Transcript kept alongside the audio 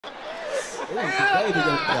Baby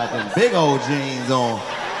got them big old jeans on.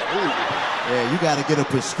 Yeah, you gotta get a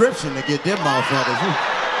prescription to get them motherfuckers.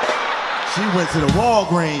 She went to the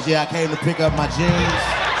Walgreens. Yeah, I came to pick up my jeans.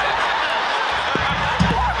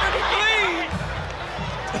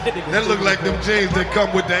 That look like them jeans that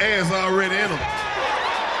come with the ass already in them.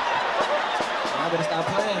 I better stop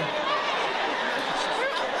playing.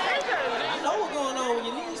 I know what's going on when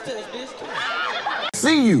your knees touch, bitch.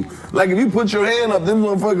 See you. Like if you put your hand up, this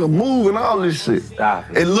motherfucker move and all this shit. Stop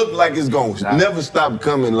it. It look like it's gonna never stop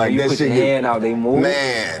coming. Like you that put shit. your hand out, they move.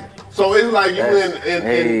 Man. So it's like you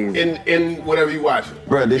in whatever you watching.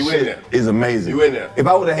 Bro, this you shit is amazing. You in there. If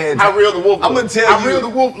I would have had How real the wolf look? I'm gonna tell How you. real the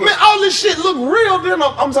wolf look? Man, all this shit look real. Then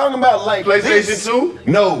I'm talking about like PlayStation 2?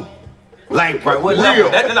 No. Like Right, what real.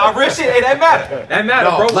 level? That real shit, hey, that matter. That matter,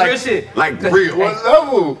 No, bro. like, real shit. Like real. What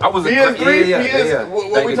level? I was a PS3, yeah, PS. What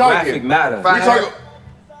like we the talking? graphic matter. We talking.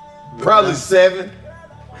 Probably 7.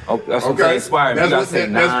 Oh, that's what they inspired me.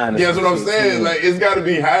 That's what I'm saying. Like it's got to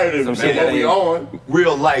be higher than what we on.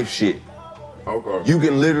 Real life shit. Okay. You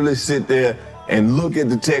can literally sit there and look at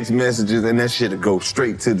the text messages and that shit'll go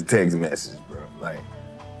straight to the text message, bro. Like,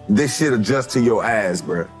 this shit adjust to your eyes,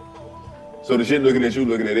 bro. So the shit looking at you,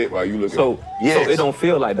 looking at it while you looking. So it don't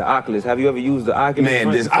feel like the Oculus. Have you ever used the Oculus? Man,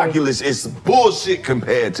 this Oculus is bullshit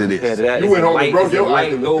compared to this. Yeah, that You went home and broke your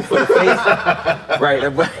light go for the face. Right,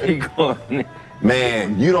 that body going.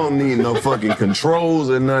 Man, you don't need no fucking controls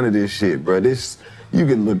or none of this shit, bro. This, you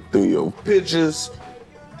can look through your pictures,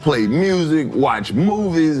 play music, watch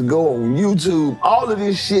movies, go on YouTube, all of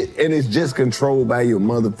this shit, and it's just controlled by your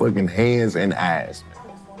motherfucking hands and eyes.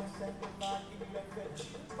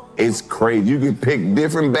 It's crazy. You can pick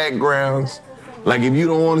different backgrounds. Like if you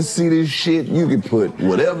don't want to see this shit, you can put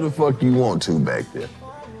whatever the fuck you want to back there.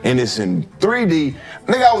 And it's in 3D.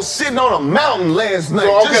 Nigga, I was sitting on a mountain last night.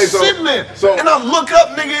 Sitting there. And I look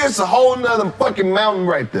up, nigga, it's a whole nother fucking mountain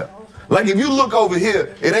right there. Like if you look over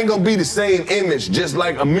here, it ain't gonna be the same image, just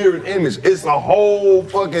like a mirrored image. It's a whole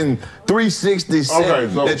fucking 360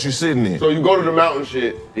 set that you're sitting in. So you go to the mountain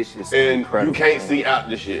shit, This is and incredible. you can't see out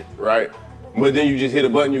the shit, right? But then you just hit a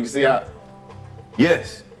button, you can see out.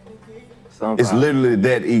 Yes. It's literally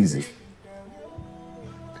that easy.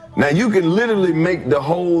 Now you can literally make the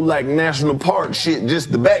whole like national park shit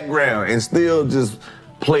just the background and still just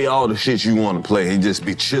play all the shit you want to play and just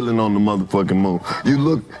be chilling on the motherfucking moon. You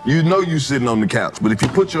look, you know you sitting on the couch, but if you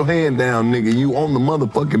put your hand down, nigga, you on the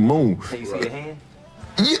motherfucking moon. Can you see your hand?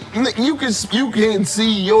 You can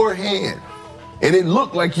see your hand, and it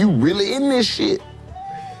look like you really in this shit.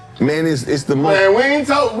 Man, it's the most. Man, we ain't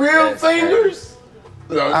talk real fingers.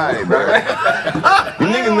 All right, bro.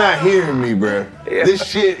 You niggas not hearing me, bro. Yeah. This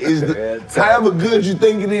shit is however good you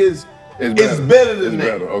think it is. It's better than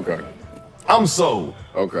that. Better. Okay. I'm sold.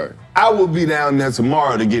 Okay. I will be down there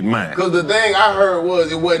tomorrow to get mine. Cause the thing I heard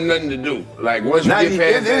was it wasn't nothing to do. Like once you Now, get past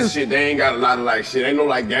it that is- shit, they ain't got a lot of like shit. Ain't no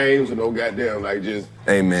like games or no goddamn like just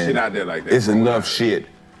Hey man, shit out there like that. It's enough shit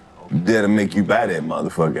that'll make you buy that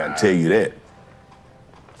motherfucker. I tell you that.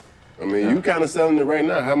 I mean, you kind of selling it right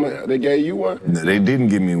now. How much they gave you one? No, they didn't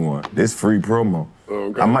give me one. This free promo.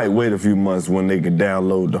 Okay. I might wait a few months when they can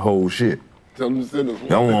download the whole shit. Tell them to send us I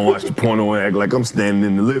don't want to watch the porno and act like I'm standing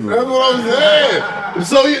in the living room. That's what I'm saying.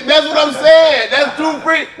 So that's what I'm saying. That's too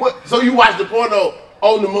free. What? So you watch the porno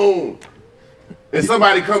on the moon, and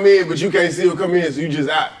somebody come in, but you can't see who come in, so you just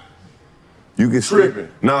out. You can Tripping.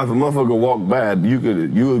 Now, if a motherfucker walk by,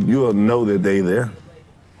 you'll know that they there.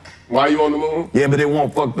 Why you on the moon? Yeah, but it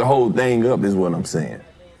won't fuck the whole thing up, is what I'm saying.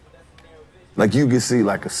 Like you can see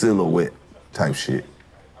like a silhouette type shit.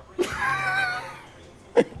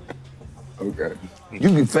 Okay. You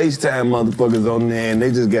can FaceTime motherfuckers on there and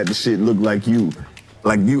they just got the shit look like you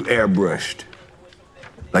airbrushed.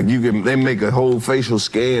 Like they make a whole facial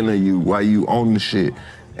scan of you while you on the shit.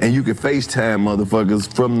 And you can FaceTime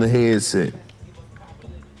motherfuckers from the headset.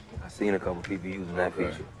 I've seen a couple people using that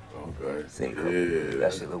feature. Okay. Seen a couple.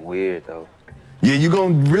 That shit look weird though. Yeah, you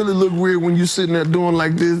gonna really look weird when you sitting there doing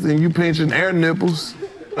like this and you pinching air nipples.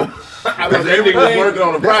 Because everything was working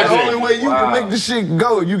on the project. That's the only way you can make the shit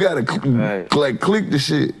go. You gotta click the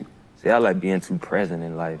shit. See, I like being too present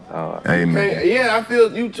in life. Hey, man. Yeah, I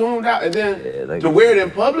feel you tuned out, and then to wear it in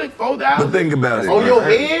public, $4,000. But think about it. On your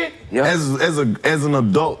head? As an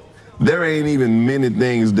adult, there ain't even many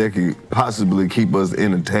things that could possibly keep us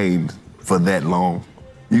entertained for that long.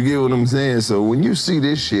 You get what I'm saying? So when you see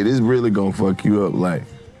this shit, it's really gonna fuck you up. Like,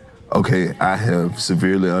 okay, I have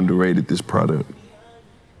severely underrated this product.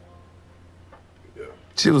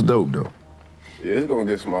 Shit was dope though. Yeah, it's gonna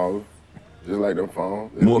get smaller, just like them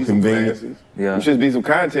phones. More convenient. Yeah. There should be some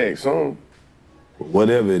contacts soon.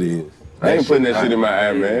 Whatever it is. I ain't putting that shit in my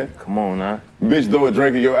eye, man. Come on now. Bitch throw a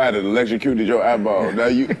drink in your eye that electrocuted your eyeball. Now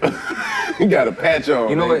you you got a patch on.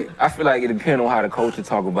 You know man. what? I feel like it depends on how the culture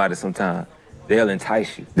talk about it sometimes. They'll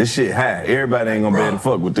entice you. This shit high. Everybody ain't gonna be able to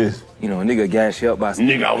fuck with this. You know, a nigga gas you up by some.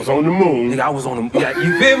 Nigga, I was on the moon. Nigga, I was on the. Yeah,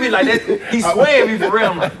 you feel me? Like that. He swaying me for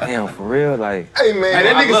real. I'm like, damn, for real, like. Hey man, Hey,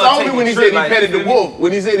 that I nigga love saw me taking when he trips said he like petted that, the you feel wolf.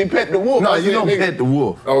 When he said he pet the wolf. No, I you said, don't nigga. pet the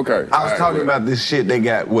wolf. Okay. I was All right, talking bro. about this shit they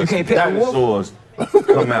got with can't pet the wolf? dinosaurs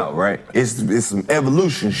come out, right? It's some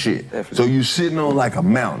evolution shit. Definitely. So you sitting on like a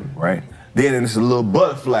mountain, right? Then it's a little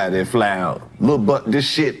butterfly that fly out. This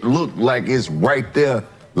shit look like it's right there,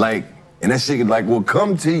 like, and that shit could like will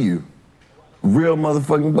come to you. Real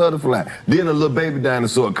motherfucking butterfly. Then a little baby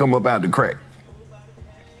dinosaur come up out the crack.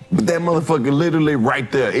 But that motherfucker literally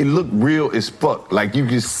right there, it looked real as fuck. Like you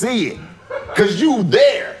can see it. Cause you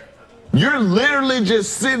there. You're literally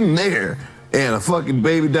just sitting there and a fucking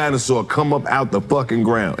baby dinosaur come up out the fucking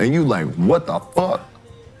ground. And you like, what the fuck?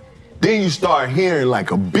 Then you start hearing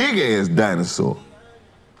like a big ass dinosaur.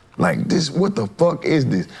 Like this, what the fuck is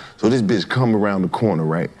this? So this bitch come around the corner,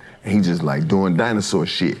 right? And he just like doing dinosaur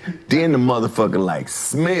shit. Then the motherfucker like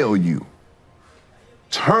smell you.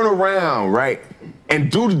 Turn around, right?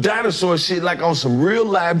 And do the dinosaur shit like on some real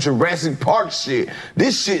live Jurassic Park shit.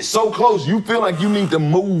 This shit so close, you feel like you need to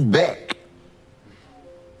move back.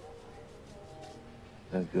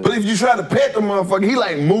 That's good. But if you try to pet the motherfucker, he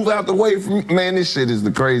like move out the way from you. Man, this shit is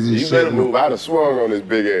the craziest You shit. better move. I'd have swung on this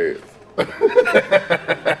big ass.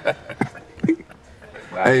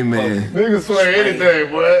 Hey man. Nigga swing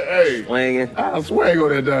anything, boy. Hey. Swinging. I'll swing on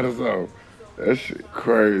that dinosaur. That shit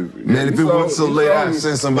crazy. Man, if it wasn't so late, I'd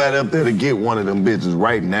send somebody up there to get one of them bitches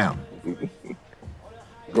right now.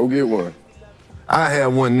 Go get one. I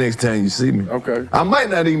have one next time you see me. Okay. I might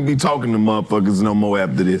not even be talking to motherfuckers no more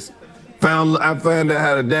after this. I found out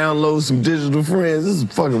how to download some digital friends. This is a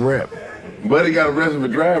fucking rap. Buddy got arrested for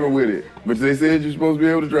driving with it. But they said you're supposed to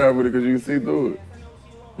be able to drive with it because you can see through it.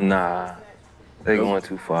 Nah, they going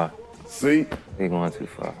too far. See? They going too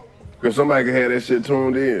far. Because somebody can have that shit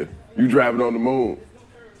tuned in. You driving on the moon.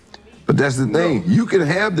 But that's the thing. You can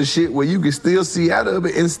have the shit where you can still see out of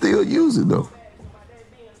it and still use it though.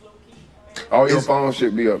 All your phone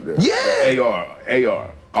shit be up there. Yeah.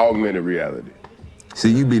 AR, augmented reality. See,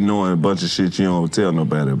 you be knowing a bunch of shit you don't tell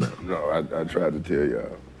nobody about. No, I tried to tell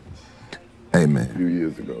y'all Hey a man. few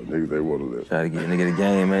years ago. Niggas, they want to live. Try to get a nigga the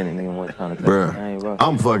game, man. And nigga want trying to play the game, bro. Bruh,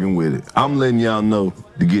 I'm fucking with it. I'm letting y'all know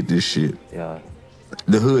to get this shit. Yeah.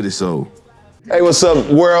 The hood is sold. Hey, what's up,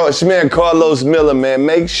 world? It's your man Carlos Miller, man.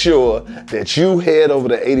 Make sure that you head over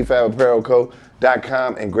to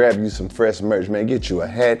 85apparelco.com and grab you some fresh merch, man. Get you a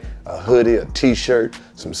hat, a hoodie, a t-shirt,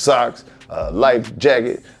 some socks, a life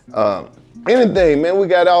jacket, anything, man. We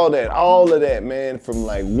got all of that, man, from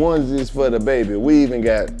like onesies for the baby. We even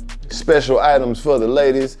got special items for the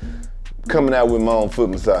ladies. Coming out with my own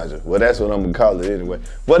foot massager. Well, that's what I'm gonna call it anyway.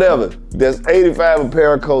 Whatever, that's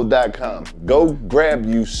 85apparelco.com. Go grab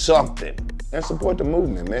you something and support the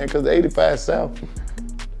movement, man, because the 85 South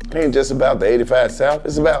ain't just about the 85 South,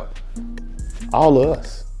 it's about all of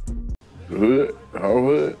us. Hood, whole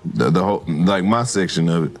hood. The whole, like my section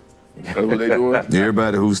of it. That's what they doing.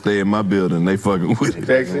 Everybody who stay in my building, they fucking with it.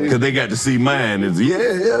 Texas? Cause they got to see mine. It's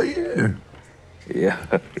hell yeah.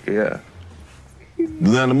 Yeah. Yeah.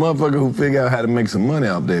 Now the motherfucker who figure out how to make some money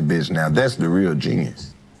off that bitch now, that's the real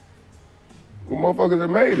genius. Well, motherfuckers that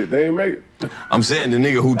made it, they ain't make it. I'm saying the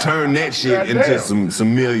nigga who turned that shit Goddamn. into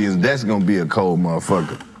some millions, that's gonna be a cold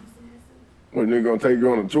motherfucker. What, nigga gonna take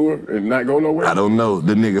you on a tour and not go nowhere? I don't know.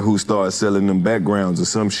 The nigga who started selling them backgrounds or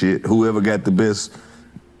some shit, whoever got the best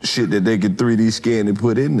shit that they could 3D scan and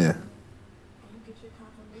put in there.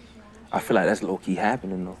 I feel like that's low-key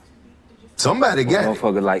happening, though. Somebody got it.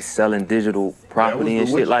 Motherfucker like selling digital property and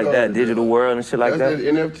what shit you like call that, it? digital world and shit like That's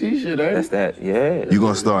that. that NFT shit, ain't That's it? that, yeah. You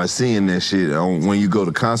gonna start seeing that shit on, when you go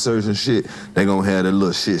to concerts and shit. They gonna have that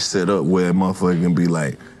little shit set up where a motherfucker can be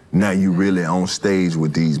like, now you really on stage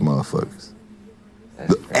with these motherfuckers.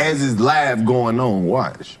 As it's live going on,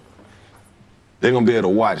 watch. They're gonna be able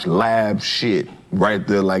to watch live shit right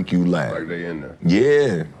there like you live. Like they in there.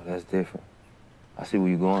 Yeah. That's different. I see where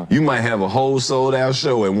you going. You might have a whole sold out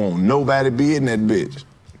show and won't nobody be in that bitch.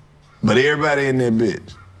 But everybody in that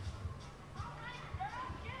bitch.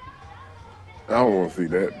 I don't want to see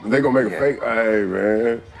that. They gonna make a fake. Hey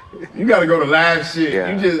man, you gotta go to live shit.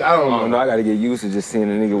 Yeah. You just, I don't know. I gotta get used to just seeing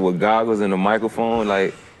a nigga with goggles and a microphone,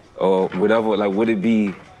 like, or whatever. Like, would it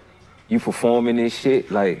be you performing this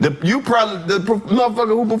shit? Like, The motherfucker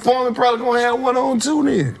who performing probably gonna have one on too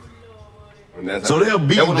then. And that's So they'll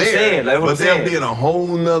be That's what I'm there, saying, that's what but I'm they'll saying. be in a whole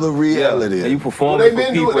nother reality. and you well, performing they for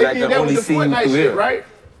been people doing. that They can did that only with the see you Fortnite through shit, here. right?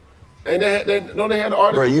 And don't they have the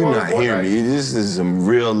artist? Bro, you perform not before hearing that? me. This is some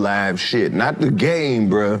real live shit. Not the game,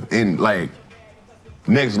 bro. In like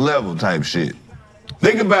next level type shit.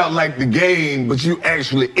 Think about like the game, but you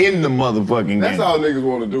actually in the motherfucking game. That's all niggas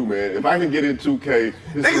want to do, man. If I can get in 2K,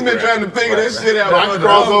 Niggas been trying to figure that shit out. I can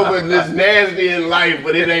cross over and it's nasty in life,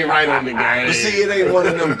 but it ain't right on the game. But see, it ain't one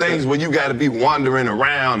of them things where you gotta be wandering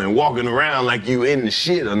around and walking around like you in the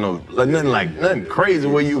shit or no, like nothing crazy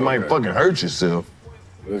where you might fucking hurt yourself.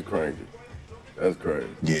 That's crazy. That's crazy.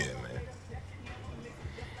 Yeah, man.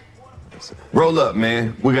 Roll up,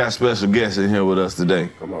 man. We got special guests in here with us today.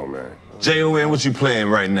 Come on, man. J.O.N., what you playing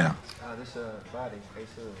right now? This body, Ace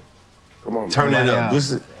Hood. Come on, Turn man. it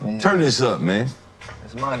up. Turn this up, man.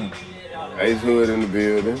 That's money. Ace Hood in the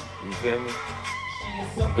building. You feel me?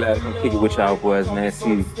 I'm glad to come kick it with y'all boys, man.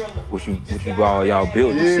 See what you all y'all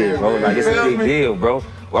building shit, bro. Like it's a big deal, bro.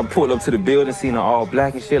 I pulled up to the building, seen all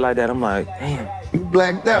black and shit like that. I'm like, damn. You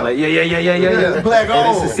blacked out. Like, yeah. Black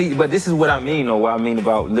on. But this is what I mean, though. What I mean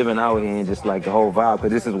about living out here and just like the whole vibe, because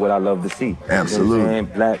this is what I love to see. Absolutely. You know what I'm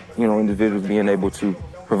saying? Black, individuals being able to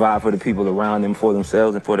provide for the people around them, for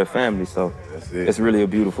themselves, and for their families. So it's really a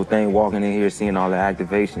beautiful thing walking in here, seeing all the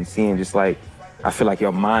activation, seeing just like, I feel like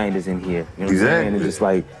your mind is in here. You know what I'm saying? And just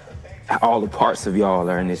like all the parts of y'all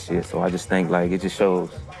are in this shit. So I just think like it just shows.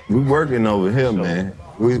 We working over here, man.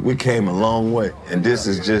 We came a long way, and this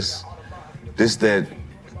is just that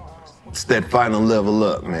final level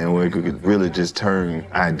up, man, where it could really just turn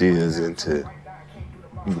ideas into,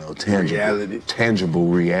 tangible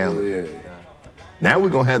reality. Yeah. Now we're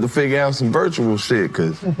gonna have to figure out some virtual shit,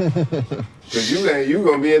 cause you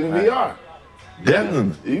gonna be in the VR.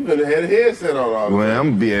 definitely. You gonna have a headset on all Well, I'm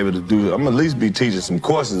gonna be able to do. I'm gonna at least be teaching some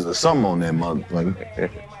courses or something on that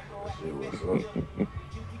motherfucker.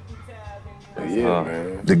 Yeah,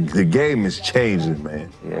 man. The game is changing,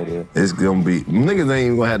 man. Yeah, it is. It's gonna be niggas ain't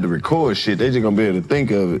even gonna have to record shit. They just gonna be able to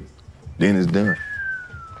think of it. Then it's done.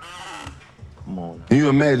 Come on. You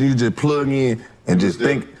imagine you just plug in and just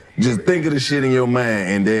think of the shit in your mind,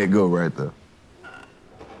 and there it go right there.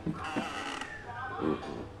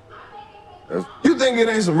 You think it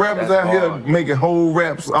ain't some rappers out here making whole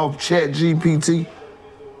raps off ChatGPT?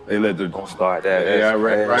 They let the Don't start that. AI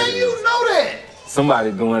rap right. Man, you know that.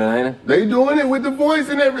 Somebody doing it, ain't it? They doing it with the voice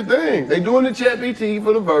and everything. They doing the ChatGPT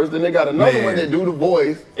for the verse, then they got another Man. one that do the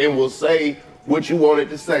voice and will say what you want it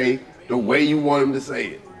to say the way you want them to say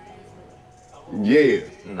it. Yeah.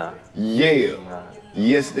 Nah. Yeah. Nah.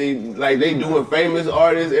 Yes, they doing famous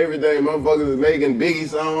artists, everything. Motherfuckers is making Biggie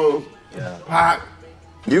songs. Yeah. Pop.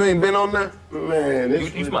 You ain't been on that? Man, You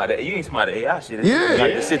this ain't smart AI shit. Yeah.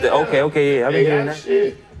 Like the shit that, okay, yeah, I've been hearing AI that.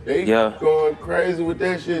 shit. They Yeah. going crazy with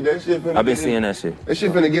that shit. That shit finna I've been get seeing in, that shit. That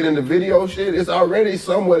shit finna get into video shit. It's already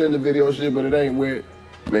somewhat in the video shit, but it ain't where.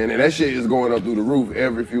 Man, and that shit is going up through the roof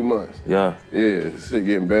every few months. Yeah. Yeah, this shit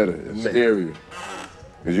getting better. It's scarier.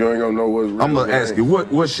 Cause you ain't gonna know what's real. I'm gonna ask you,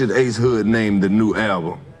 what should Ace Hood name the new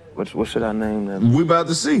album? What should I name that? We about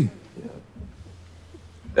to see.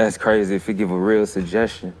 That's crazy if you give a real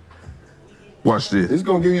suggestion. Watch this. It's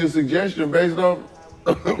gonna give you a suggestion based on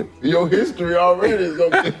your history already. It's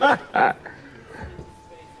gonna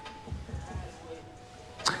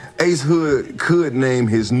Ace Hood could name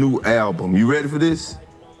his new album. You ready for this?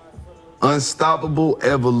 Unstoppable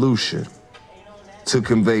Evolution, to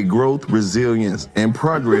convey growth, resilience, and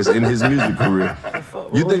progress in his music career.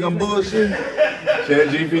 You think I'm bullshitting?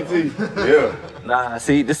 ChatGPT. Yeah. Nah,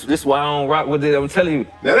 see, this why I don't rock with it. I'm telling you.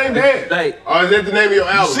 That ain't bad. Like- Or is that the name of your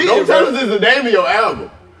album? See Don't it, tell bro. us it's the name of your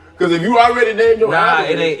album. Cause if you already named your Nah,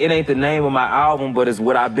 album. it ain't the name of my album, but it's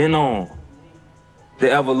what I've been on.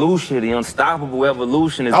 The evolution, the unstoppable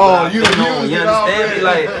evolution is what I've you been on. used You it understand already. me?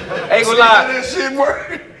 Like, ain't gonna lie, That shit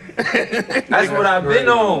work. that's what I've been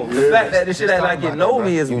on. The fact that this shit act like it know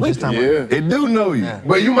me is wicked. Yeah. It do know you.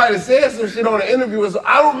 But you might have said some shit on the interview, so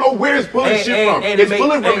I don't know where it's pulling shit from. And It's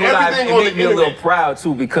pulling from everything on the it made me a little internet. proud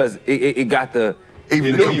too because it got the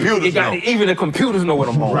Even the computers know. even the computers know what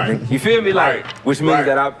I'm on. Right. You feel me? Like, Right. which means Right.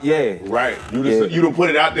 that Right. You done put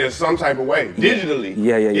it out there some type of way. Digitally.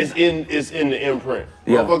 Yeah. It's in the imprint.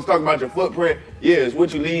 Yeah. Motherfuckers talk about your footprint. Yeah, it's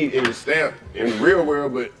what you leave in the stamp in the real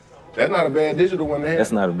world, but that's not a bad digital one to have.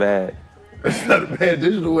 That's not a bad. That's not a bad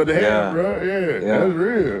digital one to have, Yeah. bro. Yeah, that's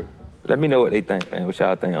real. Let me know what they think, man. What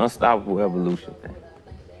y'all think? Unstoppable evolution, man.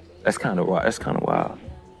 That's kind of wild. That's kind of wild.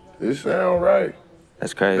 It sound right.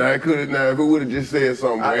 That's crazy. Now, if it would have just said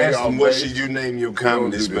something, I way asked off him, what base, should you name your don't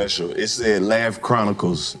comedy do that. special? It said Laugh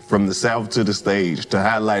Chronicles, from the South to the Stage, to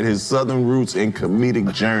highlight his Southern roots and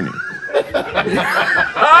comedic journey.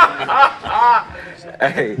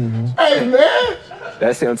 Hey, Hey, man.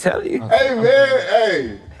 that's him telling you. Hey, man.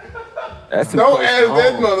 Hey. Don't ask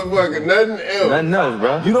that motherfucker nothing else. Nothing else,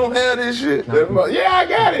 bro. You don't have this shit? Yeah, I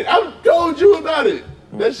got it. I told you about it.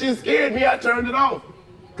 That shit scared me. I turned it off.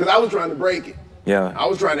 Because I was trying to break it. Yeah. I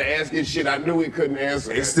was trying to ask it shit I knew it couldn't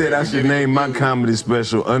answer. Instead, I should name my comedy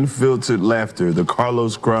special Unfiltered Laughter, the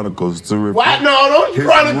Carlos Chronicles, to reflect Why? No, don't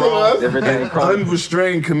chronicle us. Everything chronicles.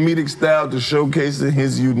 unrestrained comedic style to showcasing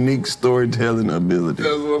his unique storytelling ability.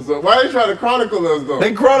 That's what's up. Why are you trying to chronicle us though?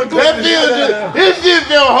 They chronicle That this shit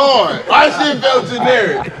felt hard. Our shit felt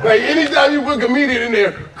generic. Like anytime you put comedian in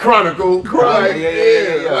there, chronicle. Like,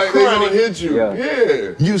 yeah. Like they gonna hit you.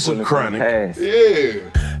 Yeah. Use of chronic. Yeah.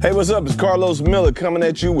 Hey, what's up? It's Carlos Miller coming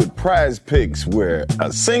at you with Prize Picks, where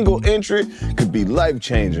a single entry could be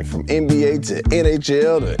life-changing, from NBA to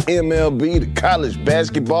NHL to MLB to college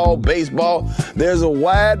basketball, baseball. There's a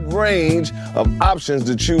wide range of options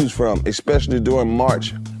to choose from, especially during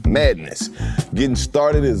March Madness. Getting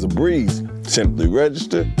started is a breeze. Simply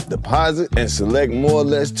register, deposit, and select more or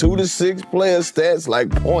less 2 to 6 player stats like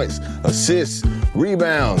points, assists,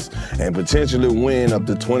 rebounds, and potentially win up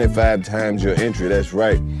to 25 times your entry. That's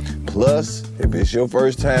right. Plus, if it's your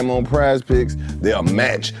first time on Prize Picks, they'll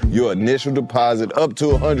match your initial deposit up to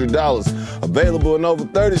 $100. Available in over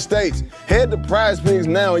 30 states. Head to Prize Picks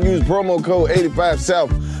now and use promo code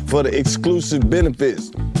 85South for the exclusive benefits.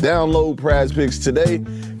 Download Prize Picks today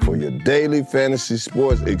for your daily fantasy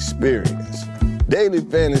sports experience. Daily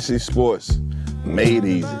fantasy sports made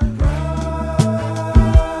easy.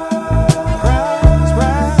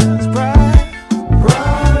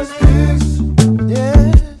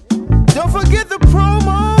 Don't forget the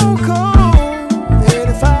promo code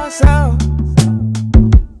 85South.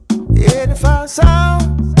 85South.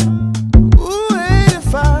 Ooh,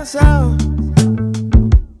 85South.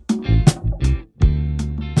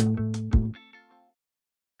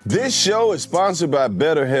 This show is sponsored by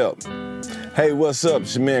BetterHelp. Hey, what's up?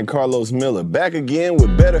 It's your man Carlos Miller, back again with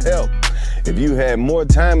BetterHelp. If you had more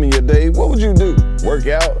time in your day, what would you do? Work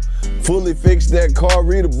out? Fully fix that car?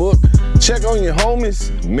 Read a book? Check on your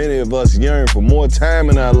homies? Many of us yearn for more time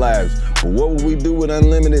in our lives, but what would we do with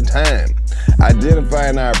unlimited time?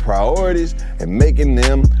 Identifying our priorities and making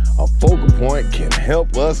them a focal point can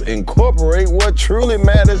help us incorporate what truly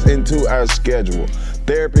matters into our schedule.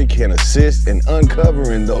 Therapy can assist in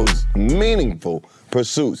uncovering those meaningful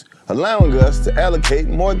pursuits, allowing us to allocate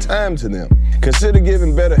more time to them. Consider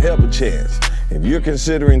giving BetterHelp a chance. If you're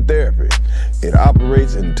considering therapy, it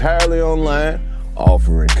operates entirely online,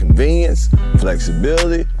 offering convenience,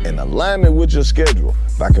 flexibility, and alignment with your schedule.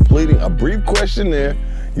 By completing a brief questionnaire,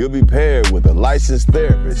 you'll be paired with a licensed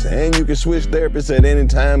therapist, and you can switch therapists at any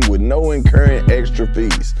time with no incurring extra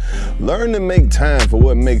fees. Learn to make time for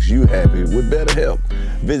what makes you happy with BetterHelp.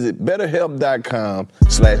 Visit BetterHelp.com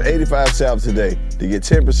 /85South today to get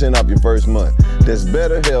 10% off your first month. That's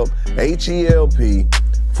BetterHelp, HELP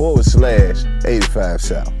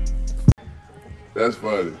 /85South. That's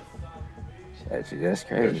funny. That's That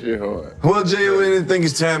crazy. shit hard. Well, Jay, we didn't think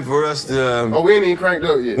it's time for us to. Oh, we ain't even cranked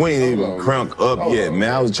up yet. We ain't even cranked up yet,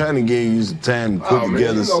 man. I was trying to give you some time to put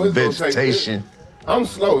together some vegetation. I'm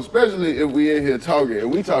slow, especially if we in here talking, and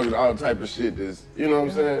we talking all type of shit that's, you know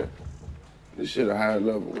what I'm saying? This shit a higher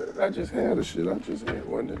level. I just had the shit I just had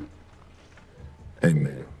one day. Hey,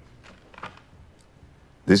 man.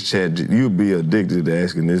 This chat, you'll be addicted to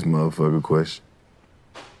asking this motherfucker question.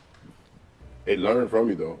 It learned from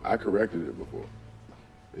me though. I corrected it before.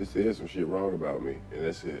 It said some shit wrong about me, and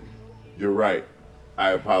that's it. You're right.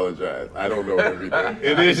 I apologize. I don't know everything.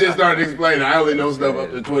 And then shit started explaining. I only know stuff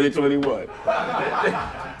up to 2021.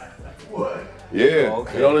 What? Yeah.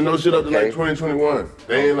 Okay. They only know shit up to like 2021.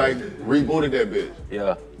 They ain't like rebooted that bitch.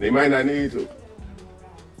 Yeah. They might not need to.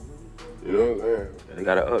 You know what I'm saying? They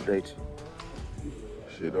gotta update you.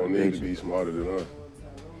 Shit don't need to be smarter than us.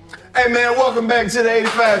 Hey, man, welcome back to the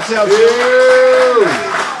 85 South Show.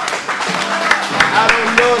 I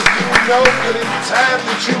don't know if you know, but it's time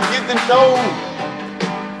that you get to know.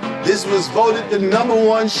 This was voted the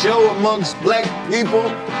 #1 show amongst black people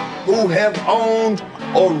who have owned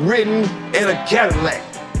or ridden in a Cadillac.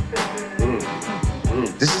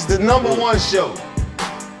 This is the #1 show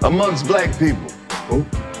amongst black people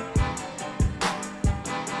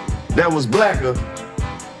that was blacker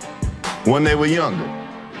when they were younger.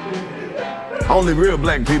 Only real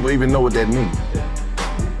black people even know what that means.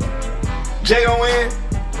 J-O-N,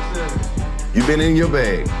 you been in your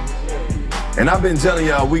bag. And I've been telling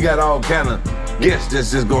y'all, we got all kind of guests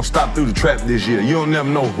that's just gonna stop through the trap this year. You don't never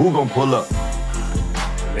know who gonna pull up.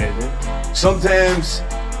 Sometimes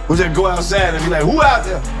we just go outside and be like, who out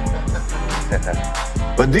there?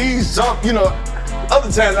 But these, some, you know,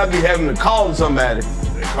 other times I be having to call somebody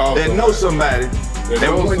that know somebody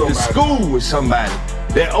that went to school with somebody,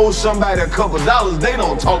 that owe somebody a couple dollars. They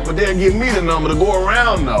don't talk, but they'll give me the number to go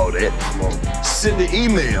around and all that. Send the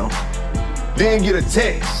email, then get a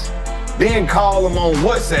text, then call them on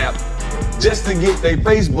WhatsApp just to get their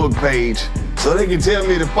Facebook page so they can tell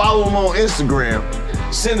me to follow them on Instagram,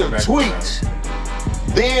 send a tweet,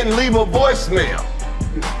 then leave a voicemail,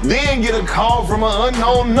 then get a call from an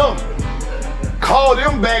unknown number. Call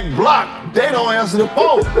them back, block. They don't answer the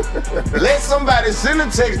phone. Let somebody send a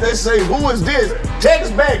text that say, who is this?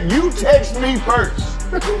 Text back, you text me first.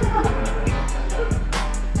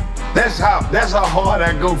 That's how hard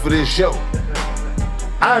I go for this show.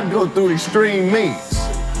 I go through extreme means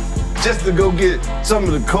just to go get some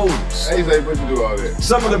of the coldest. Hey, say, what you do all that?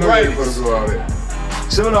 Some of the brightest.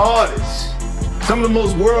 Some of the artists. Some of the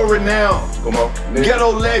most world-renowned. Come on.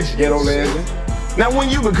 Ghetto legends. Ghetto legends. Now, when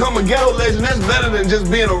you become a ghetto legend, that's better than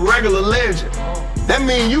just being a regular legend. That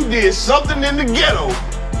means you did something in the ghetto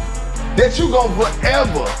that you gonna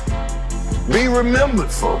forever be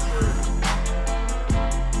remembered for.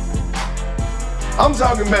 I'm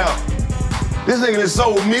talking about this nigga that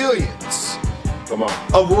sold millions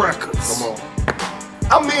of records. Come on.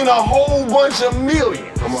 I mean a whole bunch of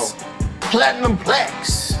millions. Come on. Platinum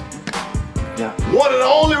plaques. Yeah. One of the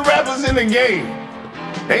only rappers in the game.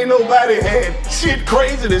 Ain't nobody had shit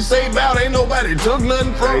crazy to say about. Ain't nobody took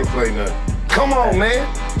nothing from. Ain't play nothing. Come on, man.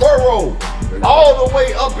 Thorough. All the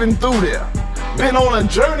way up and through there. Been on a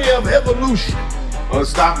journey of evolution.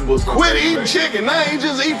 Unstoppable. Quit eating chicken. Now he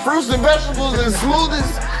just eat fruits and vegetables and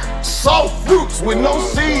smoothies. Soft fruits with no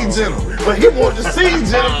seeds in them. But he want the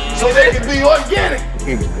seeds in them so they can be organic.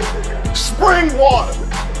 Spring water.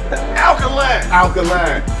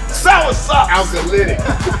 Alkaline. Sour sauce. Alkalytic.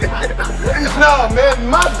 No, man,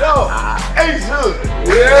 my dog. Ace Hood.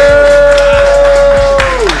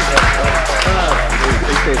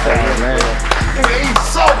 Nigga eat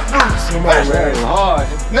soft fruits. Come on, man. Hard.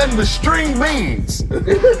 Nothing but string beans.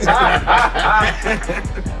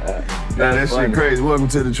 Nah, that shit crazy. Welcome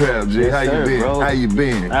to the trap, G. Yes, How sir, you been? bro. How you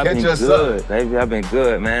been? I've Catch been us good, up. baby. I've been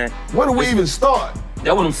good, man. Where do we even start?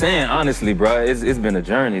 That's what I'm saying, honestly, bro. It's been a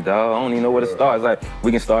journey, dog. I don't even know where to start. It's like we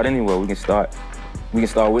can start anywhere. We can start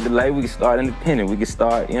with the label. We can start independent. We can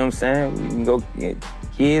start, you know what I'm saying? We can go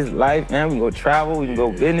kids, life, man. We can go travel. We can go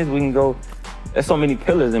business. We can go. There's so many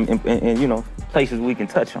pillars and you know, places we can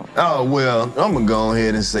touch on. Oh, well, I'm gonna go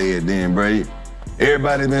ahead and say it then, bro.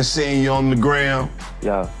 Everybody been seeing you on the ground.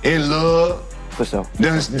 Yeah. In love. For sure.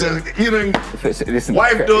 You done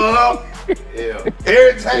wiped her up. Yeah.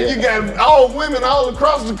 Every time you got all women all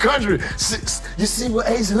across the country. You see what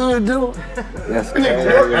Ace Hood do? Yes. Nigga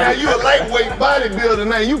work now, you a lightweight bodybuilder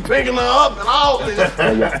now. You picking her up and all this.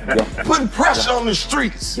 Putting pressure on the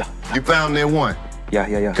streets. Yeah. You found that one.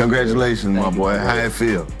 Yeah. Congratulations, my boy. How it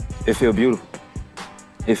feel? It feel beautiful.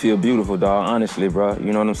 It feel beautiful, dog. Honestly, bro.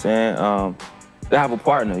 You know what I'm saying? To have a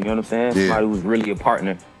partner, you know what I'm saying? Yeah. Somebody who's really a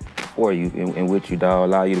partner for you and with you, dog.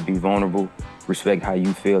 Allow you to be vulnerable. Respect how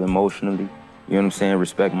you feel emotionally. You know what I'm saying?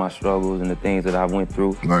 Respect my struggles and the things that I went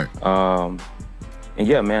through. Right. And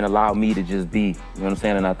yeah, man, allow me to just be. You know what I'm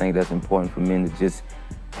saying? And I think that's important for men to just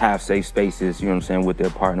have safe spaces, you know what I'm saying, with their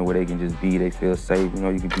partner where they can just be, they feel safe. You know,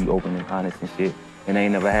 you can be open and honest and shit. And they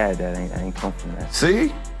ain't never had that. I ain't come from that.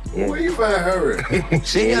 See? Yeah. Where you find her at?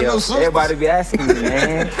 She ain't got no sisters. Everybody be asking me,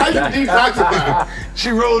 man. How you detoxify? She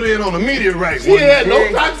rolled in on a meteorite. She had no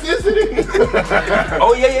toxicity?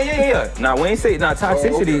 Oh, yeah. Nah, we ain't say,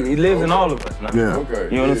 toxicity, it lives in all of us. Nah. Yeah. Okay.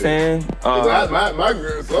 You know what I'm saying? My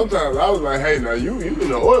girl, sometimes I was like, hey, now you in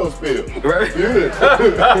the oil spill. Right.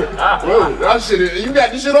 Well, that shit, you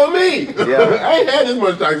got this shit on me. Yeah. I ain't had this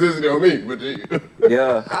much toxicity on me, but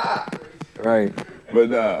Yeah. Right. But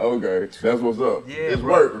okay, that's what's up. Yeah, it's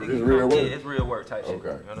bro. work. It's real work. Yeah, it's real work type shit. Okay.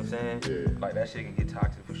 You know what I'm saying? Yeah. Like that shit can get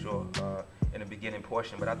toxic for sure in the beginning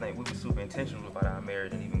portion, but I think we were super intentional about our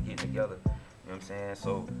marriage and even getting together. You know what I'm saying?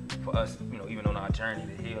 So for us, you know, even on our journey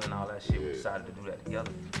to heal and all that shit, we decided to do that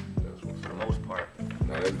together. That's what's For the up. most part.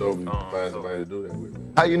 Now that's dope. You find somebody to do that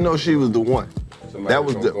with. How you know she was the one? Somebody That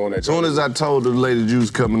was gonna go on that as soon as I told the lady you was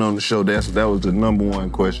coming on the show, that was the number one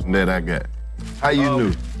question that I got. How you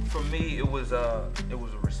knew? For me, it was a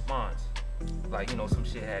response. Like, you know, some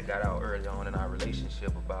shit had got out early on in our relationship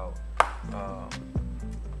about, I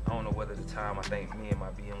don't know whether at the time, I think me and my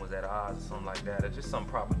BM was at odds or something like that, or just some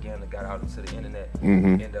propaganda got out into the internet.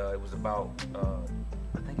 And it was about,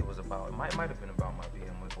 I think it was about, it might have been about my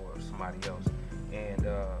BM or somebody else. And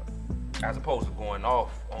as opposed to going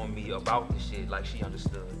off on me about the shit like she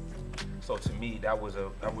understood. So to me, that was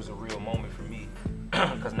a real moment for me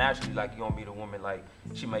because naturally, like, you gonna meet a woman, like,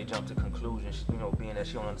 she may jump to conclusions, you know, being that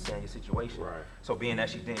she don't understand your situation. Right. So being that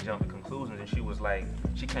she didn't jump to conclusions, and she was like,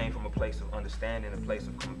 she came from a place of understanding, a place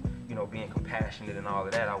of, you know, being compassionate and all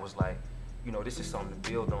of that. I was like, you know, this is something to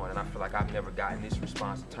build on, and I feel like I've never gotten this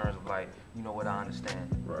response in terms of like, you know what, I understand.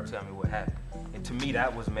 Right. Tell me what happened. And to me,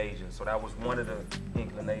 that was major. So that was one of the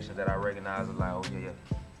inclinations that I recognized. Was like, oh yeah,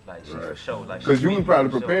 like she for sure. Like, Because you was probably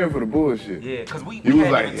for preparing sure. for the bullshit. Yeah, because we You was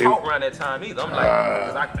hadn't like, even talked around that time either. I'm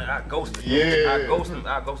like, because I ghosted. Yeah. I ghost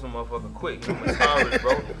them motherfucker quick. You know, I'm a terrorist,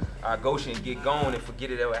 bro. I ghost you and get gone and forget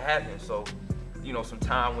it ever happened. So, you know, some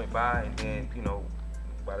time went by, and then, you know,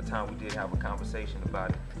 by the time we did have a conversation about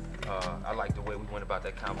it, I liked the way we went about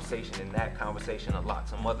that conversation, and that conversation unlocked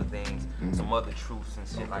some other things, some other truths and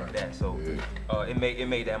shit like that. So it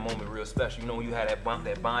made that moment real special. You know, when you had that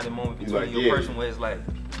bonding moment between like, your person where it's like,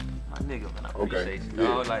 my nigga, man, I appreciate you.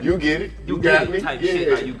 Yeah. Like, You get it. You got get me. it type Yeah.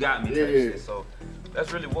 shit. Like, you got me type Yeah. shit. So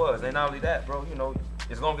that's really was. And not only that, bro, you know,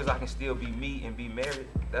 as long as I can still be me and be married,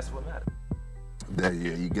 that's what matters.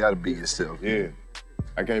 Yeah, you gotta be yourself. Yeah.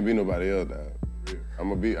 I can't be nobody else, dog.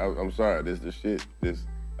 I'm sorry, this the shit.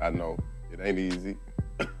 I know. It ain't easy.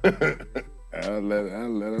 I'll let her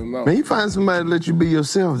know. Man, you find somebody to let you be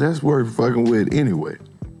yourself, that's worth fucking with anyway.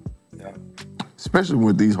 Yeah. Especially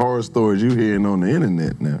with these horror stories you hearing on the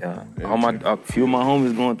internet now. Yeah. A few of my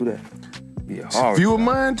homies going through that. Yeah, hard. Few of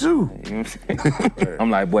mine too. You know what I'm saying? I'm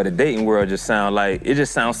like, boy, the dating world just sounds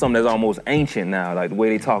something that's almost ancient now, like the way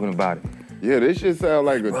they talking about it. Yeah, this shit sound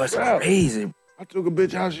like a Bro, it's trap. crazy. I took a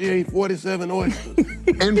bitch out, she ate 47 oysters.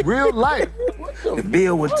 In real life. The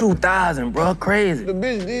bill was 2,000, bro, crazy. The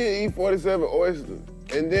bitch did eat 47 oysters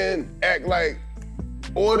and then act like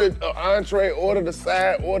ordered an entree, ordered a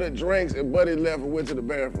side, ordered drinks, and Buddy left and went to the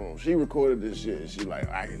bathroom. She recorded this shit and she like,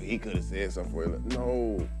 he could have said something for her.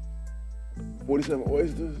 No. 47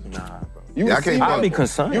 oysters? Nah, bro. I'd be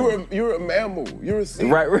concerned. You're a mammal. You're a sea.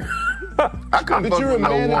 Right. I couldn't fuck with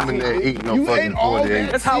no woman that eat no fucking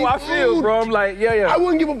 48. That's how I feel, bro. I'm like, yeah. I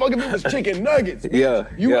wouldn't give a fuck if it was chicken nuggets. Yeah.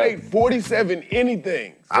 You ate 47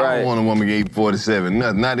 anything. I don't want a woman to eat 47,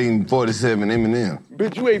 nothing, not even 47 M&M.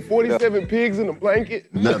 Bitch, you ate 47 pigs in a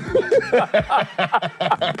blanket? Nothing.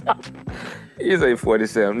 You say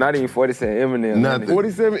 47, not even 47 M&M. Nothing.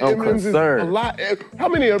 47 I'm M&Ms is a concerned. lot. How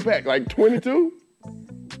many in a pack? Like 22?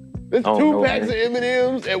 There's don't two know, packs man. of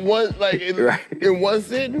M&Ms at one, like in one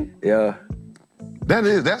sitting? Yeah.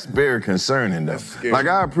 That's very concerning though. scary. Like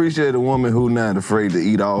I appreciate a woman who not afraid to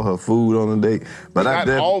eat all her food on a date, but Not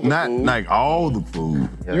all the not food. like all the food.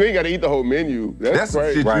 You ain't gotta eat the whole menu. That's some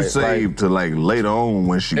crazy. shit you save to like later on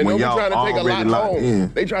when And don't be y'all trying to take a already lot locked home.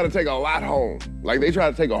 in. They try to take a lot home. Like they try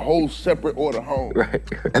to take a whole separate order home. Right.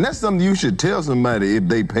 And that's something you should tell somebody if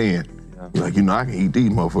they paying. You're like, I can eat these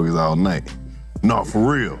motherfuckers all night. No, for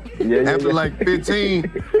real. After like 15,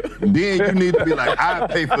 then you need to be like, I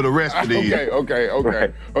pay for the rest of these. Okay.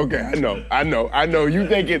 I know. You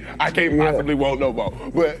thinking I can't possibly want no more,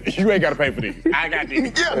 but you ain't gotta pay for these. I got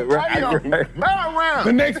these. Around.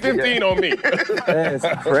 The next 15 on me.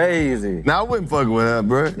 That's crazy. Now I wouldn't fuck with her,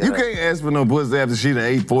 bro. You can't ask for no pussy after she done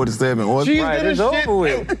ate 47 oysters. She's Right, gonna it's over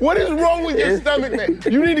shit. with. What is wrong with your stomach, man?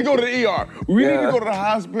 You need to go to the ER. We need to go to the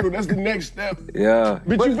hospital. That's the next step. Yeah.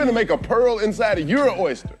 But you finna make a pearl inside of you're an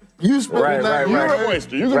oyster. You spend the night with You're her. an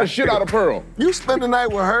oyster. You're gonna shit out a pearl. You spend the night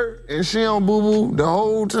with her and she on boo-boo the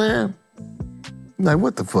whole time. Like,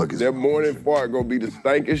 what the fuck is That morning fart gonna be the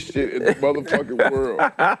stankiest shit in the motherfucking world.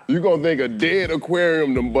 You gonna think a dead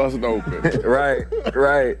aquarium done busted open. Right.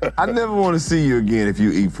 I never want to see you again if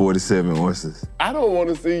you eat 47 oysters. I don't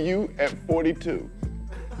wanna see you at 42.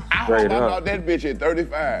 I Straight hope I'm up. out that bitch at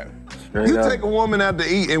 35. You take a woman out to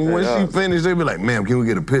eat and when she finished, they be like, ma'am, can we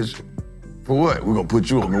get a picture? For what? We're gonna put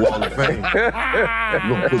you on the wall of fame. We're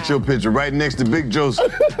gonna put your picture right next to Big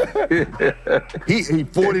Joseph. He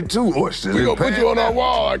 42 oysters. We gonna put you on our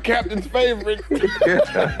wall, our captain's favorite.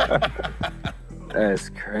 That's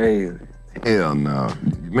crazy. Hell no.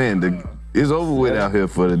 Man, it's over with out here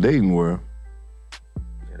for the dating world.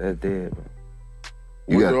 Yeah, that's dead,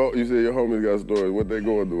 bro. You said your homies got stories. What they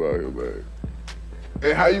going through out here, man?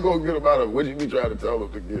 And how you gonna get them out of it? What you be trying to tell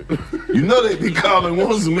them to get? You know they be calling,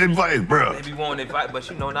 want some advice, bro. They be wanting advice, but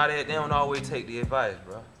you know, they don't always take the advice,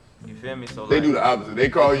 bro. You feel me? So They like, do the opposite. They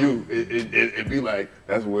call you and be like,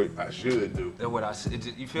 that's what I should do. That's what I said.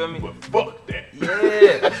 You feel me? But fuck that.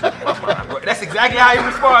 Yeah, that's what my mind, bro. That's exactly how he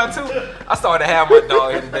responded too. I started to have my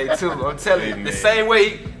dog here today too. I'm telling you, the same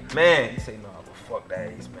way, man. He say, "No, but fuck that,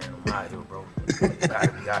 Ace, man. I'm out here, bro. You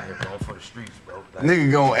gotta be out here, bro, for the streets, bro." Like,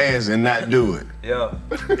 Nigga gonna ask and not do it. yeah,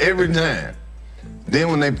 Every time. Then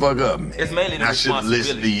when they fuck up, man, it's mainly the I should responsibility.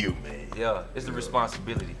 listen to you, man. Yeah, it's the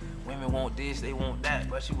responsibility. women want this, they want that,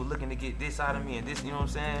 but she was looking to get this out of me and this, you know what I'm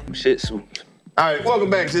saying? Shit swooped. All right, welcome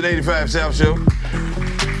back to the 85 South Show.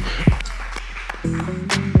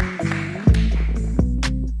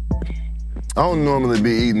 I don't normally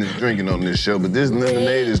be eating and drinking on this show, but this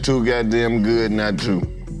lemonade is too goddamn good not to.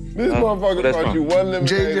 This motherfucker brought you one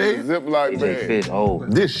lemonade in a Ziploc bag. Fish, oh.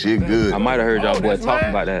 This shit good. I might have heard y'all boys talking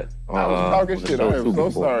about that. I was talking shit. I am so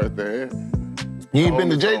sorry, man. You ain't been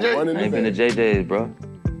to JJ? I ain't been to JJ's, bro.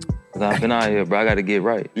 Cause I've been out here, bro. I gotta get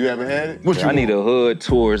right. You haven't had it? What you I need a hood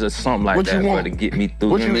tours or something like What that, you want? bro, to get me through.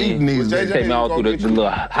 What you eating these days? Take me all through the little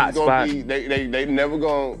hot spot. They never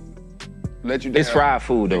gonna let you down. It's fried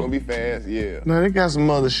food, They though. gonna be fast, yeah. No, they got some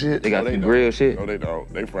other shit. They got No, some they grill don't. shit. No, they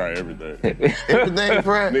don't. They fry everything. Everything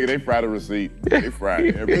fried. Nigga, they fry the receipt. They fry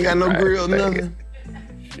everything. Ain't got no grill, nothing.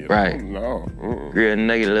 Shit, Right. No. Grill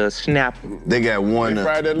nugget, little snap. They got one They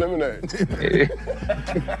fried that lemonade.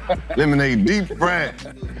 lemonade deep fried.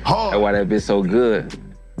 Hard. That's why that bitch so good.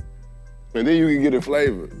 And then you can get it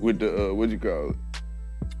flavored with the, what you call it?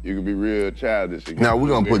 You can be real childish. Now we're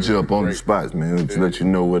gonna put you up on the spots, man, to let you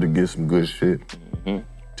know where to get some good shit. 2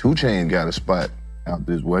 Chainz got a spot out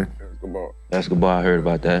this way. Come on. Escobar, I heard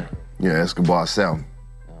about that. Yeah, Escobar South.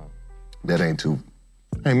 That ain't too.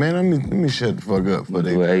 Hey man, let me shut the fuck up for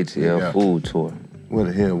Do an they. ATL food tour. Where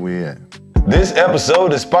the hell we at? This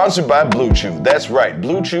episode is sponsored by Blue Chew. That's right,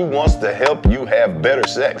 Blue Chew wants to help you have better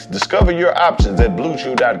sex. Discover your options at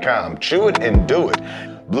BlueChew.com. Chew it and do it.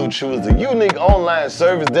 Blue Chew is a unique online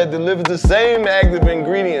service that delivers the same active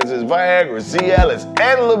ingredients as Viagra, Cialis,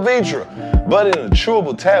 and Levitra, but in a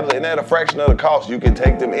chewable tablet and at a fraction of the cost. You can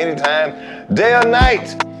take them anytime, day or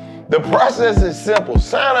night. The process is simple.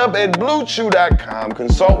 Sign up at BlueChew.com,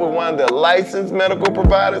 consult with one of their licensed medical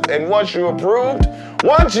providers, and once you're approved,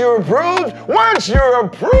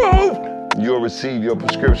 you'll receive your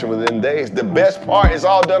prescription within days. The best part is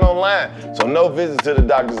all done online, so no visits to the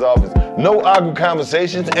doctor's office, no awkward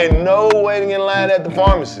conversations, and no waiting in line at the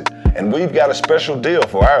pharmacy. And we've got a special deal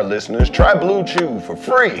for our listeners. Try Blue Chew for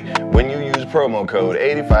free when you use promo code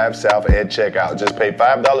 85South at checkout. Just pay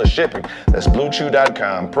 $5 shipping. That's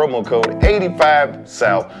BlueChew.com, promo code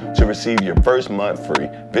 85South to receive your first month free.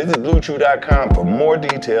 Visit BlueChew.com for more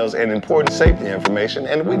details and important safety information.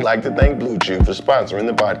 And we'd like to thank Blue Chew for sponsoring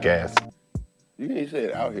the podcast. You ain't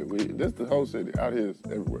said out here. This the whole city. Out here is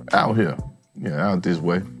everywhere. Out here. Yeah, out this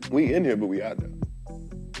way. We in here, but we out there.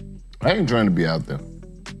 I ain't trying to be out there.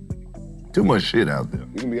 Too much shit out there.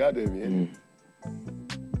 You can be out there if you're in here.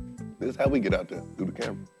 This is how we get out there, through the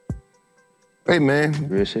camera. Hey man,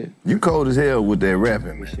 Real shit. you cold as hell with that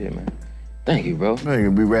rapping, man. Shit, man. Thank you, bro. Man,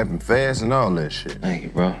 you be rapping fast and all that shit. Thank you,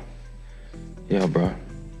 bro. Yeah, bro.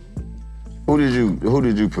 Who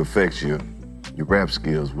did you perfect your rap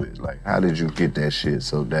skills with? Like, how did you get that shit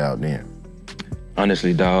so dialed in?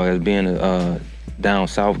 Honestly, dog, as being a down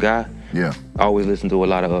south guy, Yeah. I always listen to a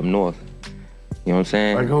lot of up north. You know what I'm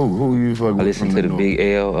saying? Like who you fuck with? I listen from to the north? Big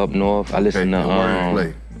L up north. I listen Okay, to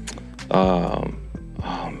wordplay.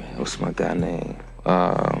 oh man, what's my guy name?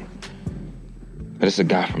 It's a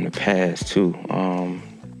guy from the past too.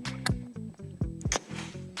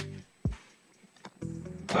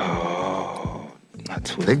 Not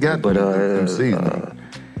Twisted. They got but MCs, man.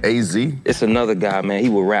 AZ. it's another guy, man. He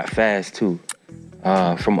will rap fast too,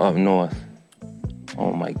 from up north.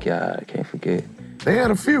 Oh my God, I can't forget. They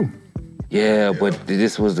had a few. Yeah, but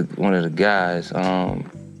this was one of the guys.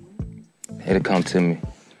 Had to come to me.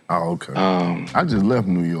 Oh, okay. I just left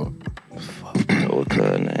New York. Old cuz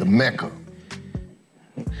The name. Mecca.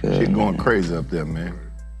 Shit going crazy up there, man.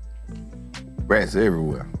 Rats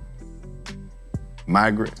everywhere.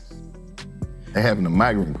 Migrants. They having a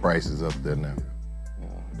migrant crisis up there now.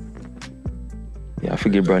 Yeah, I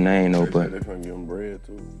forget bro name though, They but said they finna give them bread,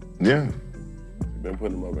 too. Yeah. Been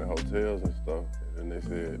putting them up in hotels and stuff. And they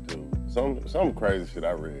said, too, some crazy shit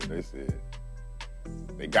I read. They said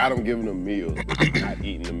they got them giving them meals, but they not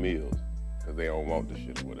eating the meals because they don't want the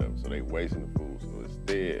shit or whatever. So they wasting the food. So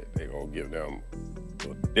instead, they gonna give them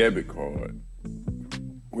a debit card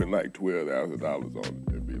with like $12,000 on it.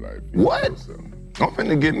 It'd be like What? $50,000. I'm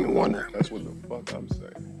finna get me one now. That's what the fuck I'm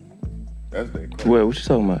saying. That's that crazy. what you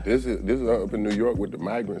talking about? This is up in New York with the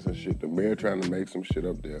migrants and shit. The mayor trying to make some shit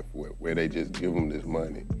up there where they just give them this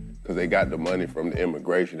money. Because they got the money from the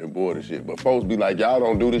immigration and border shit. But folks be like, y'all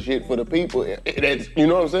don't do the shit for the people. That's, you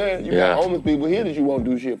know what I'm saying? You got homeless people here that you won't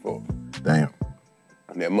do shit for. Damn.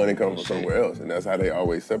 And that money comes from somewhere else. And that's how they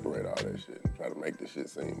always separate all that shit and try to make this shit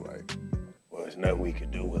seem like, well, it's nothing we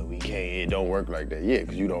can do, well, we can't. It don't work like that. Yeah,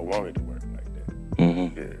 because you don't want it to work like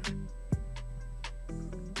that. Yeah.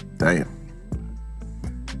 Damn.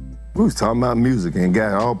 We was talking about music and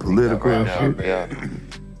got all political and shit. Yeah.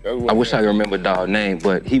 I wish I could remember dog's name,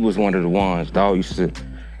 but he was one of the ones. Dog used to,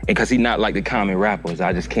 and because he not like the common rappers,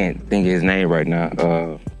 I just can't think of his name right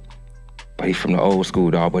now. But he's from the old school,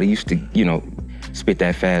 dog. But he used to, you know, spit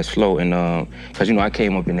that fast flow. And cause you know, I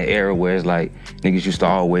came up in the era where it's like niggas used to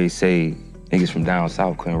always say niggas from down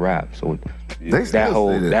south couldn't rap. So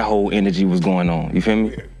that whole energy was going on. You feel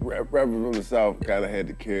me? Rappers from the south kind of had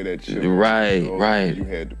to carry that shit. Right, so right. You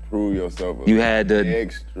had to prove yourself. You had the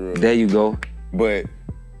extra. There you go. But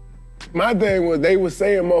my thing was they were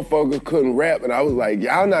saying motherfuckers couldn't rap, and I was like,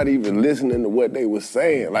 y'all not even listening to what they was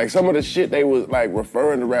saying. Like some of the shit they was like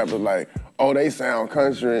referring to rappers like, oh, they sound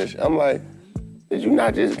country and shit. I'm like, did you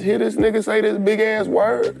not just hear this nigga say this big ass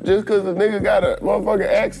word just cause the nigga got a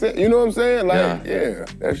motherfucking accent? You know what I'm saying? Like, yeah,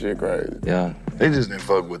 that shit crazy. Yeah. They just didn't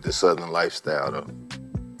fuck with the Southern lifestyle though.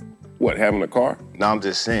 What, having a car? No, I'm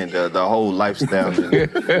just saying the whole lifestyle and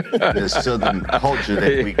the Southern culture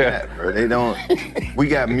that we got, bro. They don't, we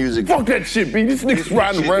got music. Fuck that shit, B. These niggas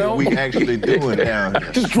riding shit around. We actually doing now.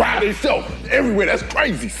 Just drive themselves everywhere. That's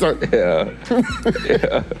crazy, son. Yeah.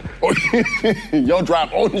 Y'all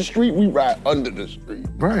drive on the street, we ride under the street.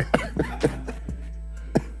 Right.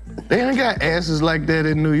 They ain't got asses like that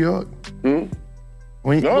in New York.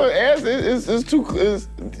 No, ass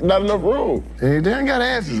it's not enough room. They ain't got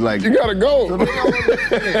asses like that. You gotta go. So they don't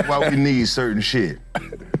understand why we need certain shit.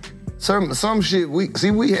 Some shit,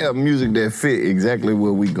 we have music that fit exactly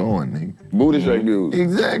where we going, nigga. Booty shake music.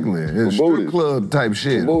 Exactly. It's strip club type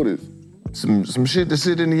shit. Booties. Some shit to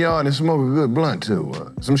sit in the yard and smoke a good blunt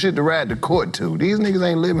to. Some shit to ride to court to. These niggas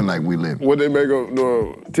ain't living like we live. What they make up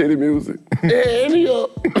titty music? Any up.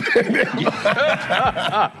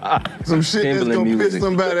 Some shit that's gonna piss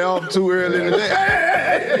somebody off too early in the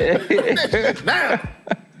day. Hey, now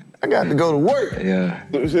I got to go to work. Yeah.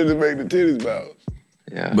 Some shit to make the titties bounce.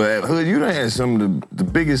 Yeah. But Hood, you done had some of the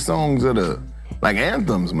biggest songs of the, like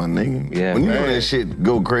anthems, my nigga. Yeah, when you man. know that shit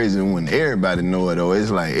go crazy when everybody know it, though, it's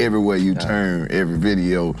like everywhere you turn, every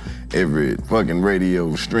video, every fucking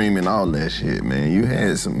radio, streaming, all that shit, man. You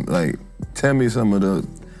had some, like, tell me some of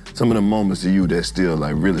the moments of you that still,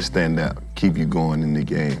 like, really stand out, keep you going in the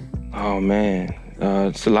game. Oh, man.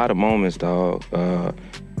 It's a lot of moments, dog.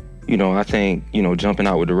 You know, I think, you know, jumping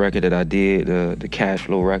out with the record that I did, the Cash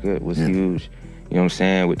Flow record was huge. You know what I'm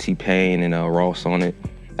saying? With T-Pain and Ross on it.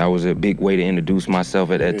 That was a big way to introduce myself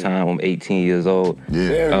at that time. I'm 18 years old.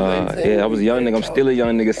 I was a young nigga. I'm still a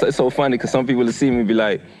young nigga. It's so funny because some people will see me and be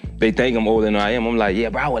like, they think I'm older than I am. I'm like, yeah,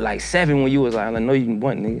 bro, I was like 7 when you was like, I'm like, no, you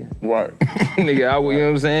wasn't, nigga. Right. Nigga, you know what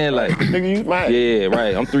I'm saying? Like, nigga, you mine. Yeah,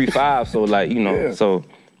 right. I'm 3'5", so like, you know, so,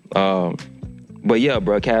 but yeah,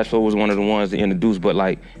 bro, Cash Flow was one of the ones to introduce, but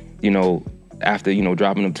like, you know, after, you know,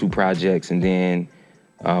 dropping them 2 projects and then,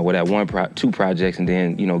 that 2 projects and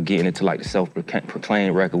then, you know, getting into like the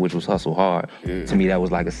self-proclaimed record, which was Hustle Hard. To me, that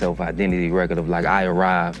was like a self-identity record of like, I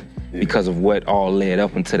arrived because of what all led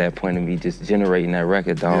up until that point of me just generating that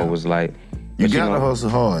record, dog, was like. You gotta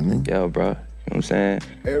hustle hard, nigga. Yeah, bro. You know what I'm saying?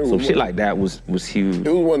 So shit like that was huge.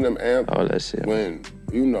 It was one of them anthems. All that shit. When,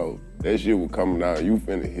 you know, that shit was coming out, you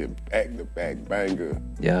finna hit back-to-back banger.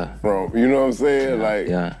 Yeah. From, you know what I'm saying? Yeah.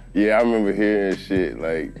 Like, yeah, I remember hearing shit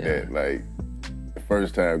like that, like,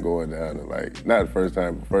 first time going down to like, not the first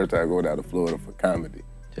time, but first time going down to Florida for comedy.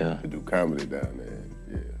 Yeah. To do comedy down there,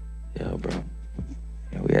 Yeah, bro.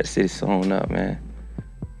 Yeah, we had City sewn up, man.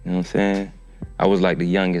 You know what I'm saying? I was like the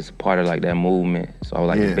youngest part of like that movement, so I was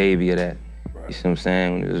like the baby of that. Right. You see what I'm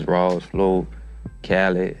saying? When it was Ross, Flo,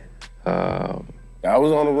 Khaled, I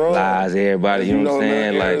was on the road. Lies, everybody, you know what I'm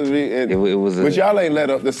saying? Like, it was But y'all ain't let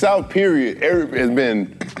up. The South period, has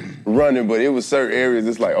been running, but it was certain areas,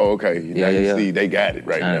 it's like, oh, okay, now you see, they got it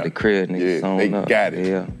right now. At the crib, niggas they up. got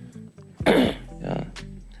it.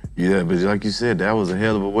 Yeah, but like you said, that was a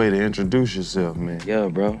hell of a way to introduce yourself, man. Yeah,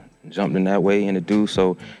 bro. Jumped in that way, introduced.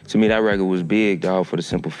 So to me, that record was big, dog, for the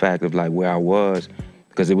simple fact of like where I was,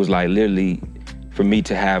 because it was like literally for me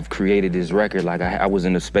to have created this record, like I was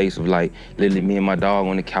in the space of like literally me and my dog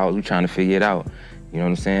on the couch, we trying to figure it out. You know what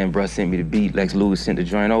I'm saying? Bruh sent me the beat, Lex Lewis sent the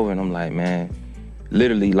joint over, and I'm like, man,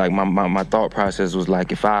 literally, like, my thought process was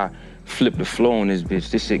like, if I flip the flow on this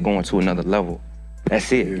bitch, this shit going to another level.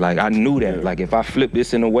 That's it. Like, I knew that. Like, if I flip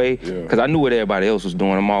this in a way, because I knew what everybody else was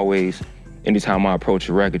doing. I'm always, anytime I approach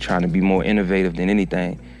a record, trying to be more innovative than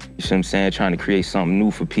anything. You see what I'm saying? Trying to create something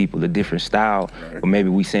new for people, a different style. Or maybe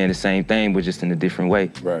we saying the same thing, but just in a different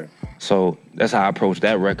way. Right. So that's how I approached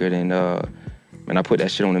that record. And man, I put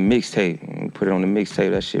that shit on the mixtape. And put it on the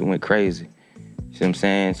mixtape, that shit went crazy. You see what I'm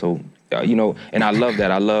saying? So, you know, and I love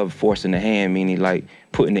that. I love forcing the hand, meaning like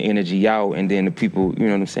putting the energy out and then the people, you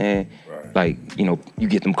know what I'm saying, like, you know, you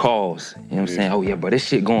get them calls. You know what I'm saying? Oh yeah, but this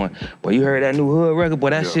shit going. Boy, you heard that new hood record?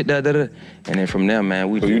 Boy, that shit da. And then from there, man,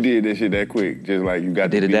 So you did that shit that quick, just like you got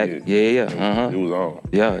did the it beat that. Yeah. It was on.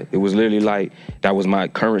 Yeah, it was literally like, that was my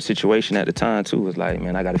current situation at the time too. It was like,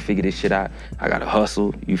 man, I gotta figure this shit out. I gotta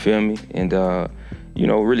hustle, you feel me? And you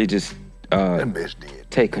know, really just That bitch did.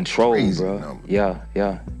 take control, Crazy bro. numbers.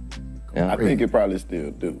 Yeah. I think it probably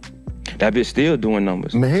still do. That bitch still doing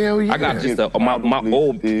numbers. Man, hell yeah. I got just my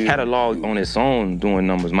old catalog on its own doing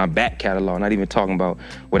numbers. My back catalog, not even talking about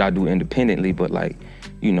what I do independently, but like,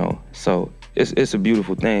 you know, so it's a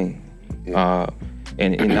beautiful thing. Yeah.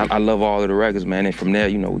 And I love all of the records, man. And from there,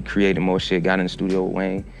 you know, we created more shit, got in the studio with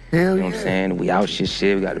Wayne. Hell you know what I'm saying? We out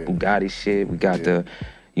shit. We got the Bugatti shit. We got the,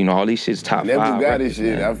 you know, all these shit's top And that 5 Bugatti records,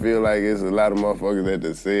 shit, man. I feel like it's a lot of motherfuckers that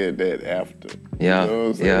just said that after. Yeah, You know what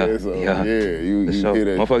I'm saying? So, you For hear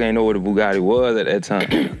that. Motherfucker ain't know what a Bugatti was at that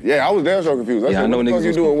time. Yeah, I was damn so confused. I Yeah, said, I know what the fuck niggas you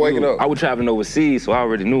was doing waking confused. up? I was traveling overseas, so I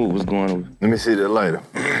already knew what was going on. Let me see that later.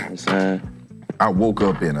 You know what I'm saying? I woke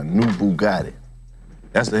up in a new Bugatti.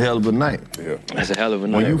 That's a hell of a night. Yeah. That's a hell of a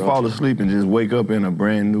night, When you bro. fall asleep and just wake up in a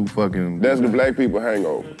brand new fucking... That's the black people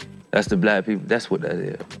hangover. That's the black people. That's what that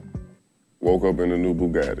is. Woke up in a new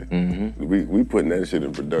Bugatti. Mm-hmm. We putting that shit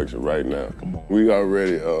in production right now. Come on. We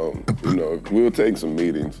already, you know, we'll take some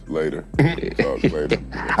meetings later. Talk later.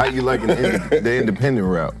 How you liking the independent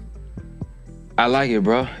route? I like it,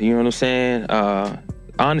 bro. You know what I'm saying?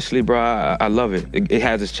 Honestly, bro, I love it. It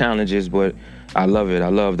has its challenges, but I love it. I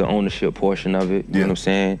love the ownership portion of it. You know what I'm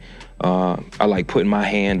saying? I like putting my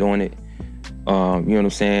hand on it. You know what I'm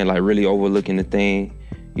saying? Like really overlooking the thing.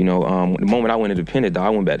 You know, the moment I went independent, though, I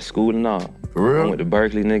went back to school and all. For real? I went to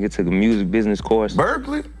Berkeley, nigga, took a music business course.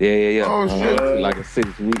 Berkeley? Yeah. Oh, shit. Like a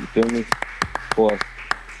 6-week, you feel me? Course.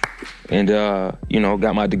 And, you know,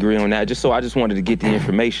 got my degree on that. I just wanted to get the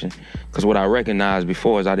information. Because what I recognized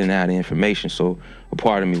before is I didn't have the information. So a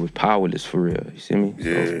part of me was powerless for real. You see me?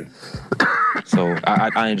 Yeah. So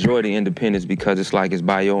I enjoy the independence because it's like it's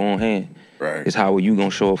by your own hand. Right. It's how you gonna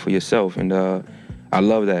show up for yourself. And I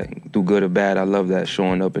love that. Do good or bad, I love that,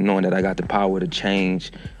 showing up and knowing that I got the power to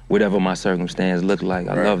change whatever my circumstance look like.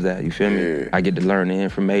 I love that, you feel me? I get to learn the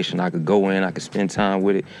information. I could go in, I could spend time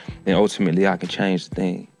with it, and ultimately I can change the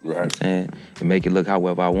thing. You know what I'm saying? And make it look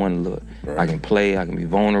however I want to look. Right. I can play, I can be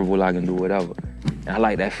vulnerable, I can do whatever. And I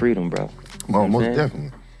like that freedom, bro. You know what I'm Most saying?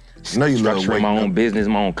 definitely. I know you love Structuring waking my own up, business,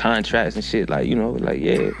 my own contracts and shit, like, you know, like,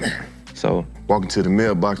 yeah. So, walking to the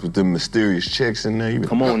mailbox with them mysterious checks in there. You be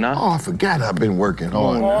Come on now. Oh, I forgot I've been working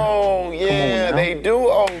hard. Oh, yeah, now. they do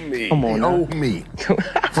owe me. come They on owe now. me.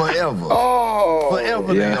 Forever. Oh.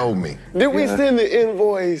 Forever they Yeah. owe me. Did we send the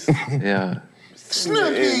invoice? Yeah.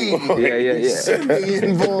 Snooky! Yeah. Send me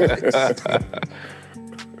invoice.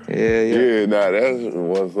 Yeah. Yeah, nah, that's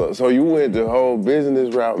what's up. So you went the whole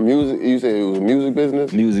business route, music, you said it was music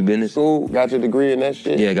business? Music business. School, got your degree in that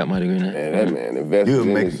shit? Yeah, I got my degree in that. Man, that man invested You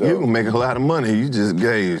in himself. can make a lot of money. You just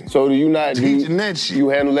gave. So do you not Teaching that shit. You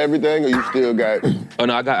handle everything, or you still got? Oh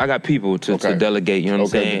no, I got people to Okay. delegate. You know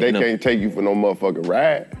what I'm Okay, saying? but they You know- can't take you for no motherfucking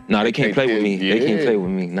ride. No, they can't play with me. They can't play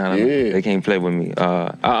with me. No. Yeah. They can't play with me.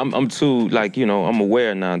 I'm too, like, you know, I'm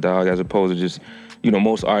aware now, dog, as opposed to just, you know,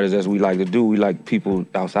 most artists, as we like to do, we like people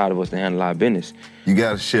outside of us to handle our business. You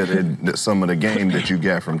gotta share some of the game that you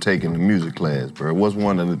got from taking the music class, bro. What's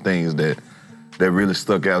one of the things that really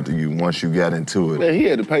stuck out to you once you got into it? Man, he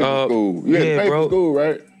had to pay for school. You had yeah, to pay bro. for school,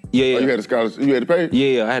 right? Yeah. Oh, you had a scholarship. You had to pay?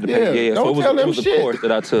 Yeah, I had to pay. Yeah. Don't So tell it them was a shit. course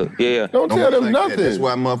that I took. Yeah. Don't tell them like that. nothing. That's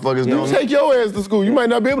why motherfuckers You don't. take your ass to school. You might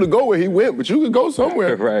not be able to go where he went, but you could go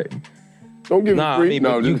somewhere. Right. Don't give Nah, him I free. mean,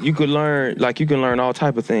 No, but you, just- you could learn, like, you can learn all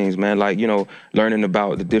type of things, man. Like, you know, learning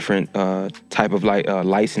about the different type of, like,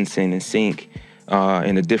 licensing and sync,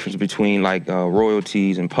 and the difference between, like,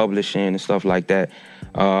 royalties and publishing and stuff like that,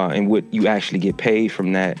 and what you actually get paid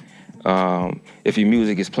from that. If your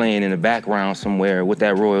music is playing in the background somewhere, what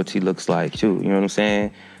that royalty looks like, too. You know what I'm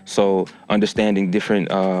saying? So understanding different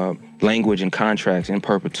language and contracts in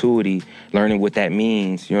perpetuity, learning what that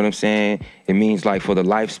means, you know what I'm saying? It means like for the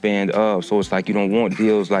lifespan of, so it's like you don't want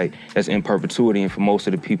deals like that's in perpetuity. And for most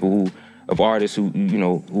of the people of artists who, you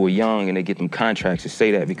know, who are young and they get them contracts to say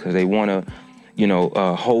that because they want to, you know,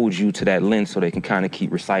 hold you to that length so they can kind of keep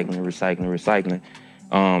recycling.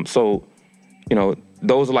 So, you know,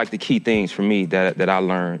 those are like the key things for me that I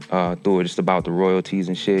learned through it, just about the royalties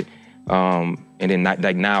and shit. And then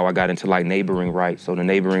like now I got into like neighboring rights. So the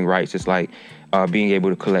neighboring rights is like being able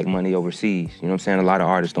to collect money overseas. You know what I'm saying? A lot of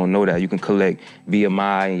artists don't know that. You can collect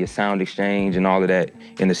BMI and your sound exchange and all of that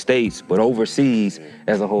in the States, but overseas,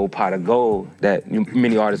 there's a whole pot of gold that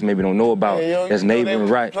many artists maybe don't know about. That's neighboring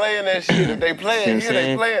rights. Playing that shit, if they playing here,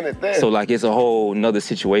 they playing it there. So like it's a whole another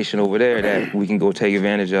situation over there that we can go take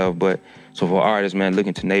advantage of. But so for artists, man,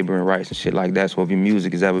 looking to neighboring rights and shit like that. So if your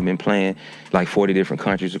music has ever been playing like 40 different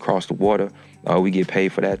countries across the water, we get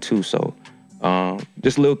paid for that too. So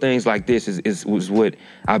just little things like this was what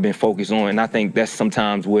I've been focused on. And I think that's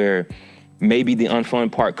sometimes where maybe the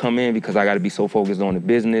unfun part come in, because I got to be so focused on the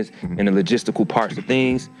business and the logistical parts of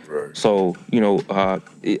things. Right. So,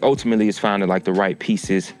 ultimately it's finding like the right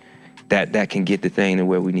pieces that can get the thing to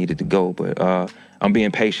where we needed to go. But I'm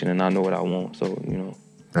being patient and I know what I want, so,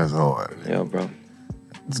 That's hard. Yeah, bro.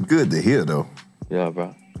 It's good to hear, though. Yeah,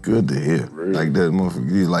 bro. Good to hear. Really? Like that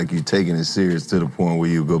motherfucker, like you taking it serious to the point where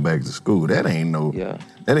you go back to school. That ain't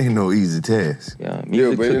no easy task. Yeah,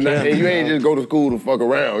 Yeah, but and you ain't just go to school to fuck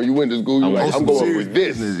around. You went to school, you like, I'm going with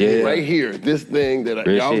this right here, this thing that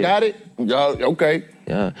y'all got it? Y'all, okay.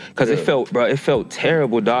 Yeah, because it felt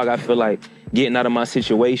terrible, dog. I feel like getting out of my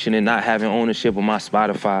situation and not having ownership of my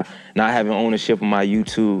Spotify, not having ownership of my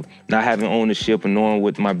YouTube, not having ownership of knowing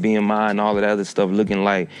what my BMI and all of that other stuff looking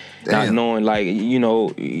like, not knowing like,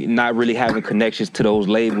 not really having connections to those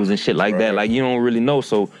labels and shit like that. Like you don't really know.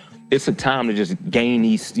 So it's a time to just gain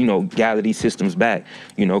these, gather these systems back,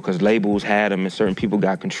 because labels had them and certain people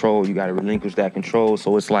got control. You got to relinquish that control.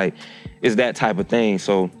 So it's like, it's that type of thing.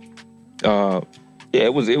 So, yeah,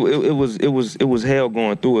 it was hell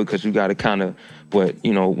going through it, because you got to kind of, but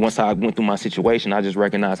once I went through my situation, I just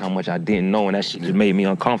recognized how much I didn't know, and that shit just made me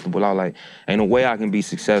uncomfortable. I was like, ain't no way I can be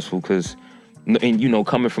successful, because, and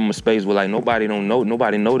coming from a space where like nobody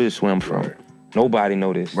know this where I'm from. Right. Nobody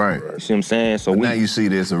know this. Right. You see what I'm saying? So now you see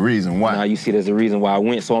there's a reason why. Now you see there's a reason why I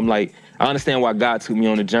went. So I'm like, I understand why God took me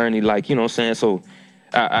on the journey, like, you know what I'm saying? So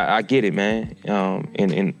I get it, man.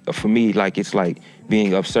 And for me, like, it's like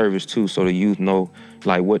being of service too, so the youth know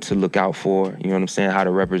like what to look out for, you know what I'm saying, how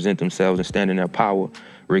to represent themselves and stand in their power,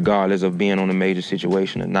 regardless of being on a major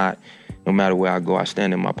situation or not. No matter where I go, I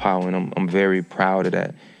stand in my power, and I'm very proud of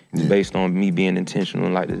that. It's based on me being intentional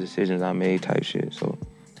and like the decisions I made type shit, so.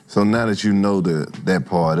 So now that you know that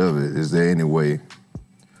part of it, is there any way,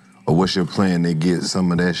 or what's your plan to get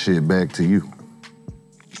some of that shit back to you?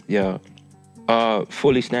 Yeah,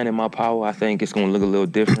 fully stand in my power. I think it's gonna look a little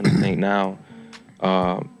different. I think now,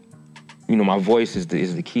 my voice is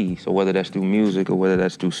the key. So whether that's through music or whether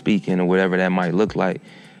that's through speaking or whatever that might look like,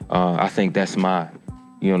 I think that's my,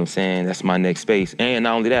 you know what I'm saying, that's my next space. And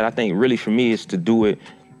not only that, I think really for me is to do it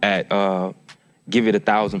at, give it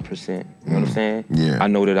 1,000%, you know what I'm saying? Yeah. I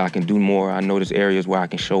know that I can do more. I know there's areas where I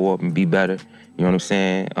can show up and be better, you know what I'm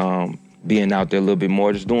saying? Being out there a little bit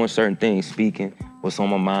more, just doing certain things, speaking what's on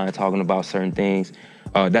my mind, talking about certain things.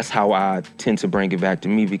 That's how I tend to bring it back to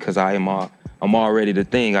me, because I'm already the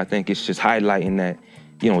thing. I think it's just highlighting that,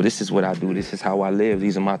 this is what I do, this is how I live,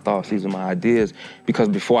 these are my thoughts, these are my ideas, because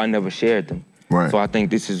before I never shared them. Right. So I think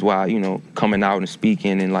this is why, coming out and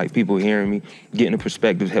speaking and like people hearing me, getting a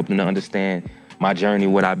perspective, helping them to understand my journey,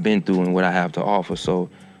 what I've been through and what I have to offer. So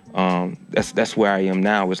that's where I am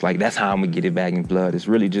now. It's like, that's how I'm gonna get it back in blood. It's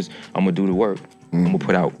really just, I'm gonna do the work. I'm gonna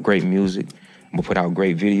put out great music. I'm gonna put out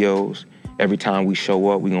great videos. Every time we show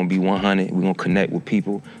up, we're gonna be 100. We're gonna connect with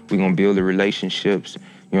people. We're gonna build the relationships.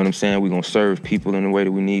 You know what I'm saying? We're gonna serve people in the way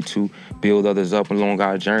that we need to, build others up along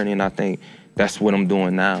our journey. And I think that's what I'm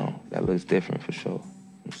doing now. That looks different for sure. You know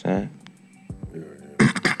what I'm saying?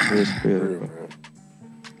 It's real, bro.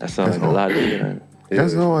 That's all, like a lot of shit, man.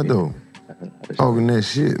 That's hard though. Talking that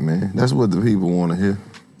shit, man. That's what the people want to hear.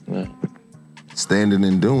 Yeah. Standing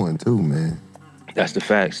and doing too, man. That's the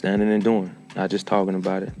fact, standing and doing, not just talking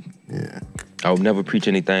about it. Yeah. I would never preach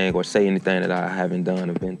anything or say anything that I haven't done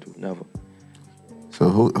or been through, never. So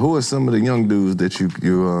who are some of the young dudes that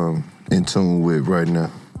you're in tune with right now?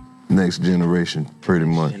 Next generation, pretty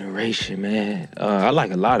much. Generation, man. I like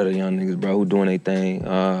a lot of the young niggas, bro, who doing their thing.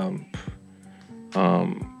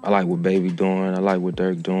 I like what Baby doing. I like what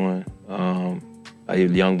Dirk doing. A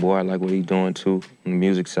young boy, I like what he doing too on the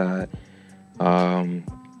music side.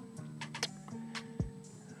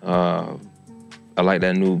 I like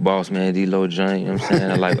that new Boss Man D-Lo joint, you know what I'm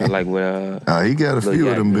saying? I like what he got a few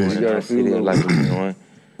of them bitches. I like what he's doing.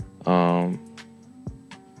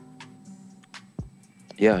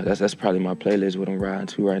 Yeah, that's probably my playlist, what I'm riding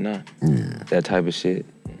to right now. Yeah. That type of shit.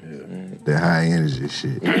 That high energy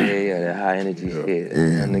shit. Yeah, that high energy shit.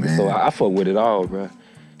 Yeah, man. So I fuck with it all, bro.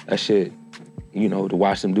 That shit, to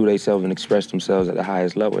watch them do themselves and express themselves at the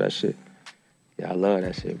highest level, that shit. Yeah, I love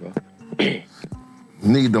that shit, bro.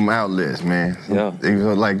 Need them outlets, man. Yeah.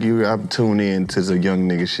 Like I tune in to some young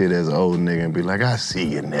nigga shit as an old nigga and be like, I see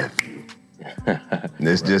your nephew.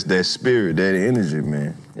 It's just that spirit, that energy,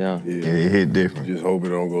 man. Yeah. It hit different. Just hope it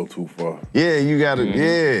don't go too far. Yeah, you gotta, Keep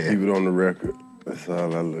it on the record. That's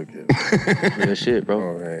all I look at. Real shit, bro.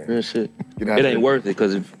 Oh, man. Real shit. Get It out ain't there. worth it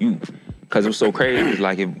because it was so crazy. It's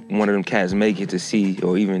like if one of them cats make it to C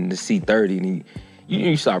or even to C30 and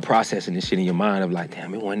you start processing this shit in your mind of like,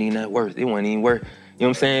 damn, it wasn't even that worth. It wasn't even worth. You know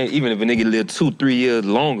what I'm saying? Even if a nigga live 2-3 years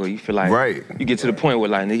longer, you feel like you get to the point where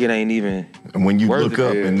like nigga it ain't even. And when you worth look it.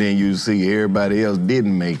 up and then you see everybody else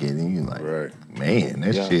didn't make it, and you like, man,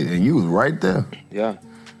 that shit, and you was right there. Yeah.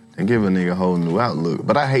 And give a nigga a whole new outlook.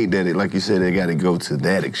 But I hate that it, like you said, they gotta go to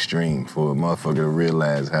that extreme for a motherfucker to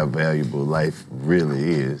realize how valuable life really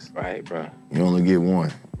is. Right, bro. You only get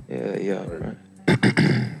one. Yeah, bro.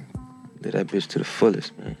 Live that bitch to the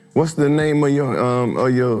fullest, man. What's the name of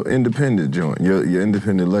your independent joint, your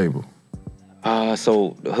independent label?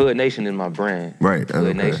 So the Hood Nation is my brand. Right. Hood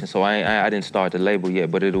okay. Nation. So I didn't start the label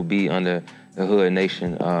yet, but it'll be under the Hood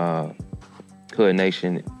Nation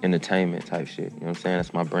Entertainment type shit. You know what I'm saying?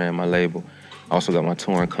 That's my brand, my label. I also got my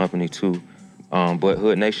touring company too. But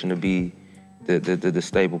Hood Nation will be the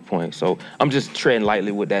stable point. So I'm just treading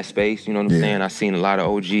lightly with that space. You know what I'm saying? I've seen a lot of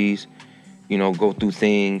OGs, you know, go through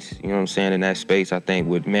things, you know what I'm saying, in that space, I think,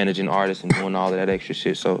 with managing artists and doing all of that extra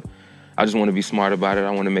shit. So I just want to be smart about it.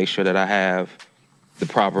 I want to make sure that I have the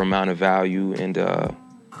proper amount of value and,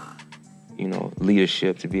 you know,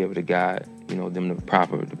 leadership to be able to guide, you know, them the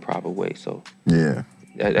proper way. So yeah,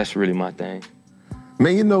 that's really my thing.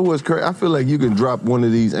 Man, you know what's crazy? I feel like you can drop one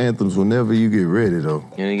of these anthems whenever you get ready, though.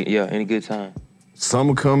 Any good time.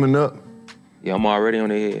 Summer coming up. Yeah, I'm already on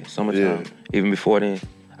the head. Summertime. Even before then,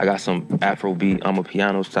 I got some Afrobeat, I'm a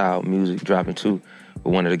piano style music dropping too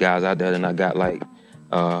with one of the guys out there. And I got like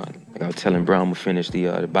I was telling Brown, I'm gonna finish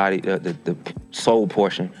the body, the soul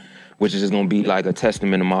portion, which is just gonna be like a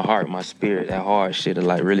testament to my heart, my spirit, that hard shit, of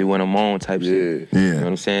like really when I'm on type shit. Yeah. You know what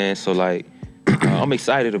I'm saying? So like, I'm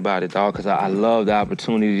excited about it, dog, because I love the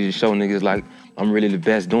opportunity to show niggas like I'm really the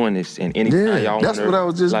best doing this. And anytime y'all that's what I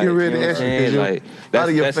was just getting ready to ask you. Like, a lot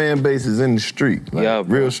of your fan base is in the street. Like,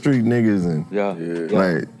 real street niggas and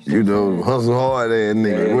like, you know, hustle hard ass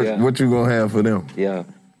niggas. What you gonna have for them? Yeah.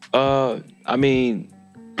 I mean,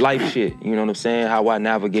 life shit, you know what I'm saying? How I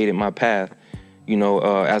navigated my path, you know,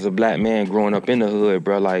 as a black man growing up in the hood,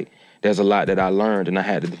 bro, like, there's a lot that I learned and I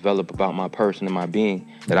had to develop about my person and my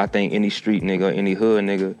being that I think any street nigga, any hood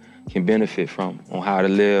nigga can benefit from, on how to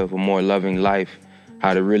live a more loving life,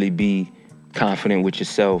 how to really be confident with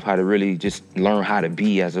yourself, how to really just learn how to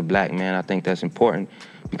be as a black man. I think that's important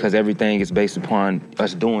because everything is based upon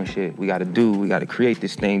us doing shit. We gotta create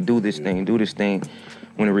this thing, do this thing.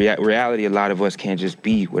 When in reality, a lot of us can't just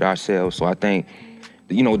be with ourselves. So I think,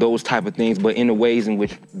 you know, those type of things, but in the ways in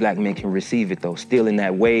which black men can receive it though, still in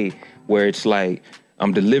that way where it's like,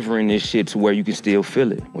 I'm delivering this shit to where you can still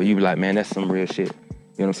feel it, where you be like, man, that's some real shit.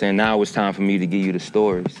 You know what I'm saying? Now it's time for me to give you the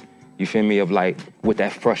stories. You feel me? Of like, what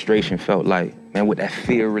that frustration felt like, man, what that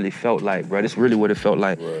fear really felt like, bro. This really what it felt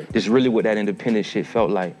like. This really what that independent shit felt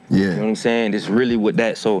like. You know what I'm saying? This really what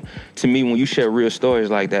that, so to me, when you share real stories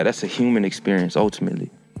like that, that's a human experience ultimately.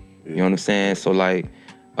 You know what I'm saying? So like,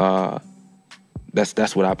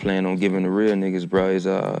 that's what I plan on giving the real niggas, bro, is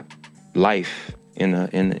life in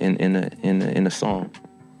a song.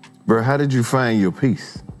 Bro, how did you find your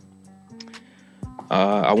peace?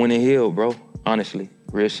 I went and healed, bro, honestly.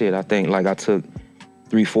 Real shit. I think like I took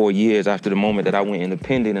 3-4 years after the moment that I went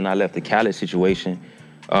independent and I left the Khaled situation.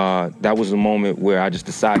 That was the moment where I just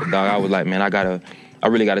decided, dog, I was like, man, I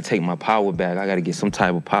really gotta take my power back. I gotta get some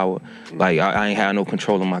type of power. Like, I ain't had no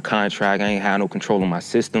control of my contract. I ain't had no control of my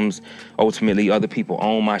systems. Ultimately, other people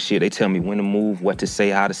own my shit. They tell me when to move, what to say,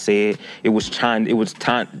 how to say it. It was time,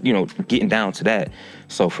 you know, getting down to that.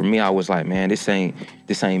 So for me, I was like, man, this ain't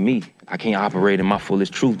me. I can't operate in my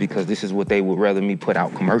fullest truth because this is what they would rather me put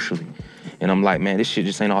out commercially. And I'm like, man, this shit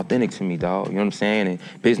just ain't authentic to me, dog. You know what I'm saying? And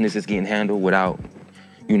business is getting handled without,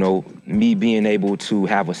 you know, me being able to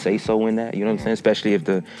have a say-so in that, you know what I'm saying? Especially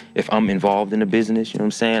if I'm involved in the business, you know what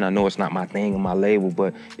I'm saying? I know it's not my thing or my label,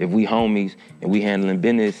 but if we homies and we handling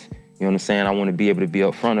business, you know what I'm saying? I want to be able to be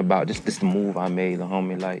upfront about this the move I made, the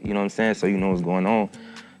homie, like, you know what I'm saying? So you know what's going on.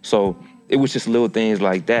 So it was just little things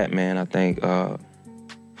like that, man. I think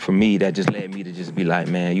for me, that just led me to just be like,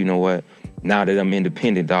 man, you know what? Now that I'm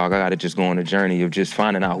independent, dog, I gotta just go on a journey of just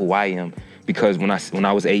finding out who I am. Because when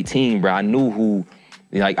I was 18, bro, I knew who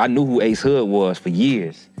Ace Hood was for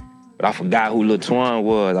years. But I forgot who Lil Twan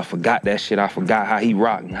was. I forgot that shit. I forgot how he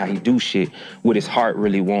rock and how he do shit, what his heart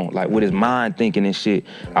really want, like what his mind thinking and shit.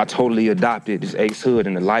 I totally adopted this Ace Hood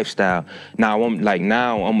and the lifestyle. Now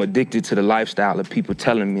I'm addicted to the lifestyle of people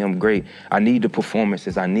telling me I'm great. I need the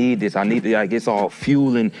performances. I need this. I need like it's all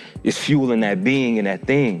fueling. It's fueling that being and that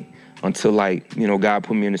thing until like God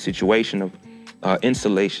put me in a situation of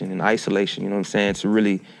insulation and isolation. You know what I'm saying? To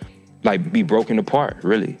really like be broken apart,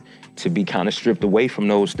 really. To be kind of stripped away from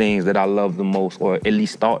those things that I love the most, or at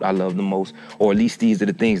least thought I loved the most, or at least these are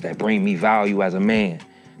the things that bring me value as a man.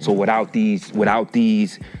 So without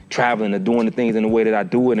these traveling or doing the things in the way that I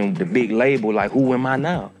do it and the big label, like who am I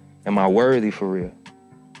now? Am I worthy for real?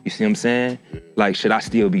 You see what I'm saying? Like, should I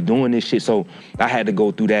still be doing this shit? So I had to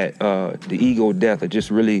go through that, the ego death of just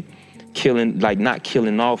really killing, like not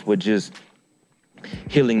killing off, but just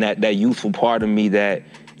healing that youthful part of me that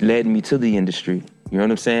led me to the industry. You know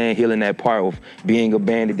what I'm saying? Healing that part of being a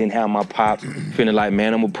bandit, didn't have my pops, feeling like,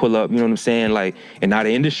 man, I'm gonna pull up, you know what I'm saying? Like, and now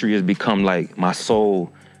the industry has become like my sole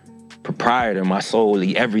proprietor, my sole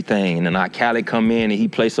everything. And then Khaled come in and he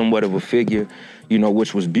played somewhat of a figure,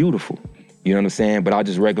 which was beautiful. You know what I'm saying? But I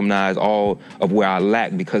just recognize all of where I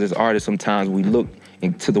lack, because as artists, sometimes we look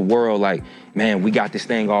into the world like, man, we got this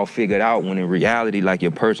thing all figured out, when in reality, like your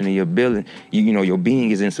person and your building, your being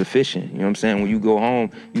is insufficient. You know what I'm saying? When you go home,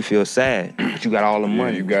 you feel sad, but you got all the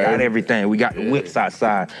money, you got everything. We got the whips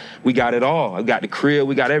outside. We got it all. I got the crib,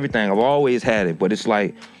 we got everything. I've always had it, but it's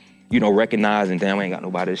like, recognizing, damn, I ain't got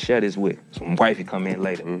nobody to share this with. So my wifey come in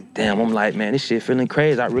later. Damn, I'm like, man, this shit feeling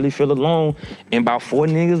crazy. I really feel alone, and about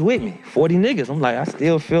 40 niggas with me, 40 niggas. I'm like, I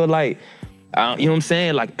still feel like, you know what I'm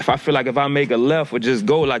saying? Like, if I feel like if I make a left or just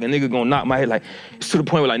go, like a nigga gonna knock my head, like, it's to the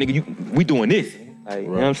point where like, nigga, we doing this. Like, you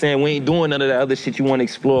know what I'm saying? We ain't doing none of that other shit you wanna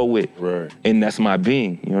explore with. Right. And that's my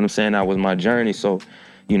being, you know what I'm saying? That was my journey. So,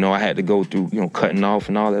 I had to go through, cutting off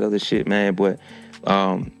and all that other shit, man. But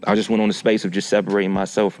I just went on the space of just separating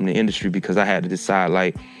myself from the industry, because I had to decide,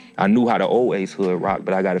 like, I knew how the old Ace Hood rocked,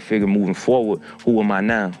 but I gotta figure moving forward, who am I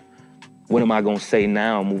now? What am I gonna say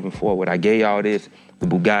now moving forward? I gave y'all this, the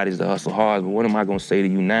Bugattis, the hustle hard, but what am I gonna say to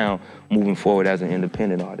you now moving forward as an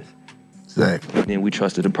independent artist? Exactly. And then we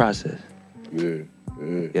trusted the process. Yeah.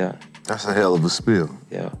 That's a hell of a spill.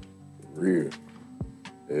 Yeah. Real.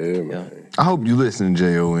 Yeah, man. I hope you listening,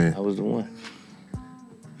 J.O.N. I was the one.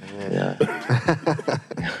 Yeah.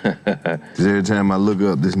 Cause every time I look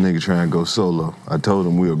up, this nigga trying to go solo. I told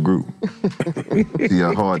him we're a group. See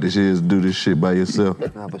how hard this is to do this shit by yourself?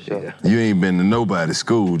 Nah, for sure. You ain't been to nobody's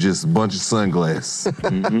school, just a bunch of sunglasses.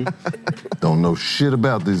 Don't know shit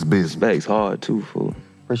about this business. Respect's hard too, fool.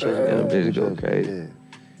 Appreciate it. Yeah, bitch go crazy. Yeah.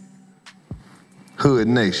 Hood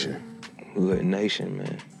Nation. Hood Nation,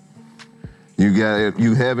 man.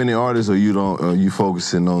 You have any artists, or you don't? You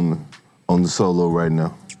focusing on the solo right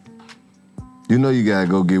now? You know you gotta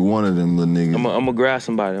go get one of them little niggas. I'm gonna grab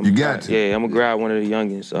somebody. You got to. Yeah, I'm gonna grab one of the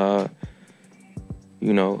youngins.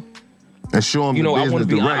 And show them the business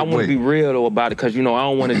the right way. I want to be real though about it, because I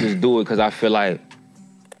don't want to just do it because I feel like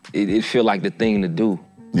it feel like the thing to do.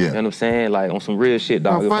 Yeah. You know what I'm saying? Like on some real shit,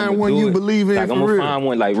 dog. I'll find one you believe in like, for I'm gonna real. find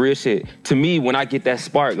one like real shit. To me, when I get that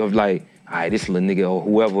spark of like, all right, this little nigga or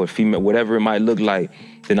whoever, or female, whatever it might look like,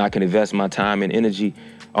 then I can invest my time and energy.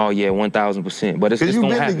 Oh yeah, 1,000%. But it's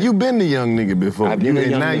gonna happen. You've been the young nigga before. I've been the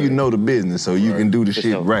young now nigga. you know the business, so you can do the For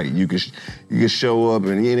shit sure. right. You can show up,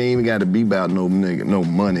 and it ain't even got to be about no nigga, no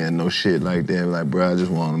money and no shit like that. Like, bro, I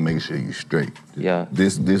just want to make sure you straight. Yeah.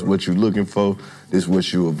 This what you looking for. This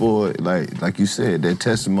what you avoid. Like you said, that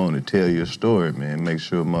testimony tell your story, man. Make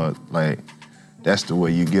sure that's the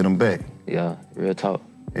way you get them back. Yeah, real talk.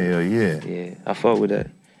 Hell yeah. Yeah, I fuck with that.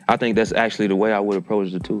 I think that's actually the way I would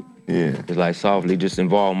approach it too. Yeah. It's like softly just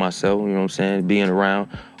involve myself, you know what I'm saying? Being around,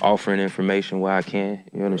 offering information where I can,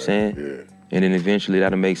 you know what I'm saying? Yeah. And then eventually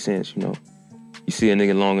that'll make sense, You see a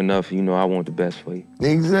nigga long enough, I want the best for you.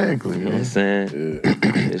 Exactly. You know what I'm saying?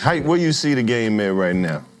 Yeah. Where you see the game at right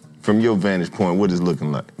now? From your vantage point, what is it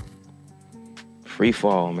looking like? Free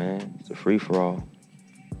fall, man. It's a free for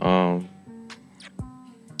all.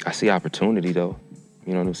 I see opportunity though.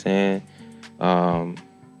 You know what I'm saying?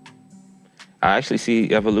 I actually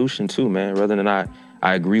see evolution too, man. Whether or not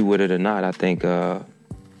I agree with it or not, I think, I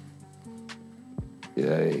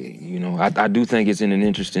do think it's in an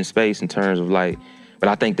interesting space in terms of like, but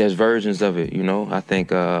I think there's versions of it, I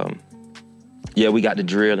think, we got the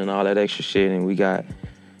drill and all that extra shit, and we got,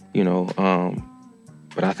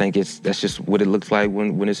 but I think that's just what it looks like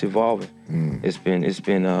when it's evolving. It's been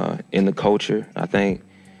in the culture. I think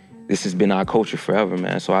this has been our culture forever,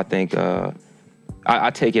 man. So I think,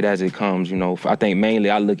 I take it as it comes, I think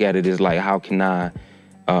mainly I look at it as like, how can I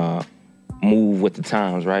move with the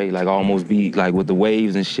times, right? Like almost be like with the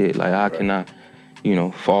waves and shit. Like how can I, you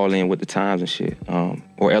know, fall in with the times and shit,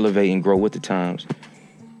 or elevate and grow with the times.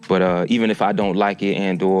 But even if I don't like it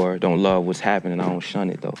and or don't love what's happening, I don't shun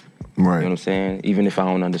it though. Right. You know what I'm saying? Even if I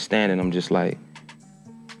don't understand it, I'm just like,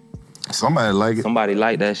 somebody like it. somebody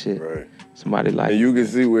like that shit. Right. Somebody like And it. you can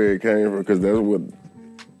see where it came from, because that's what,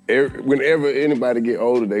 whenever anybody get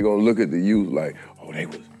older, they gonna look at the youth like, oh, they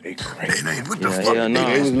crazy. What the Yeah, fuck? hell no.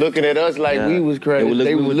 They was looking at us like Yeah. we was crazy.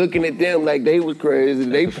 They was looking at them like they was crazy.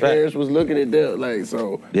 Their a fact. parents was looking at them like,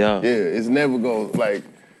 so. Yeah. Yeah, it's never gonna, like,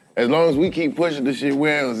 as long as we keep pushing the shit,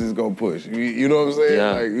 where else is gonna push? You know what I'm saying?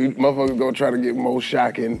 Yeah. Like, motherfuckers gonna try to get more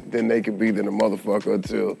shocking than they can be than a motherfucker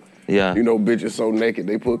until, Yeah. you know, bitches so naked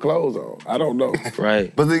they put clothes on. I don't know.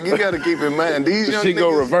 Right. But then you gotta keep in mind, these The young shit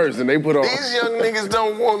go niggas, reverse and they put on. these young niggas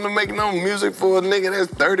don't want to make no music for a nigga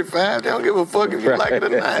that's 35. They don't give a fuck if you like it or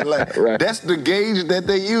not. Like, Right. that's the gauge that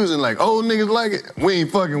they using. Like, old niggas like it, we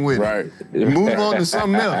ain't fucking with Right. it. Move on to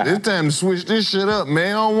something else. It's time to switch this shit up,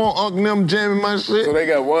 man. I don't want Uncle them jamming my shit. So they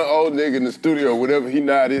got one old nigga in the studio, whenever he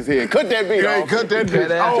nod his head, cut that beat Hey, off. cut that bitch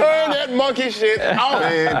that off. Turn that monkey shit off.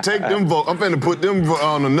 Man, take them I'm finna put them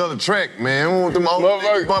on another track, man. I don't want them old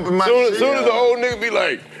niggas bumping my shit. Soon as the old nigga be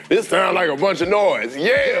like, this sound like a bunch of noise.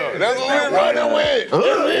 Yeah, that's what we're running with. We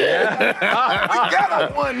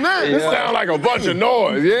got one now. This sound like a bunch of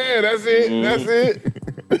noise. Yeah, that's it. That's it.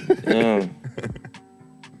 Yeah.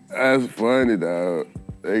 That's funny, dog.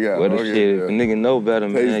 They got What the okay, shit? yeah. If a nigga know better,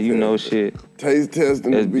 man, Taste you know test. shit. Taste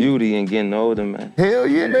testing. There's the beat. beauty in getting older, man. Hell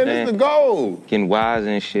yeah. Man, it's the goal. Getting wise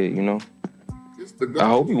and shit, you know? It's the goal. I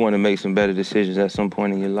hope you want to make some better decisions at some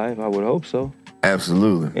point in your life. I would hope so.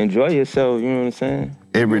 Absolutely. Enjoy yourself, you know what I'm saying?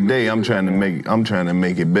 Every day I'm trying to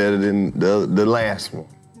make it better than the last one.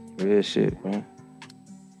 Real shit, man.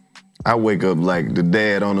 I wake up like the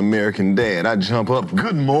dad on American Dad. I jump up,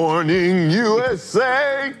 good morning,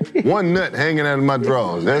 USA. One nut hanging out of my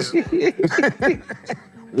drawers. That's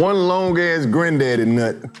one long ass granddaddy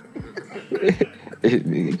nut. It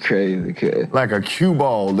be crazy, cuz. Like a cue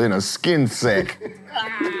ball in a skin sack.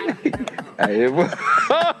 Hey, boy.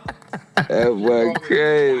 That boy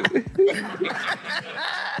crazy.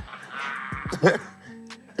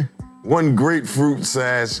 One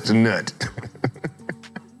grapefruit-sized nut.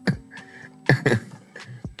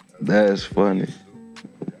 That's funny.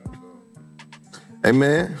 Hey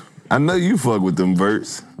man, I know you fuck with them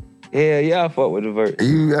verts. Yeah, I fuck with the verse.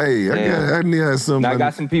 I need something. Now, I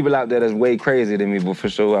got some people out there that's way crazier than me, but for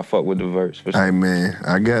sure I fuck with the verse. For sure. Hey man,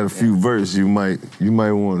 I got a few verses you might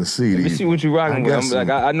want to see. Let me see what you rocking with.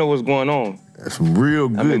 I know what's going on. Some real I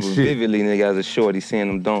good remember shit. vividly, nigga, as a shorty seeing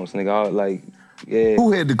them donks, nigga. All like, yeah.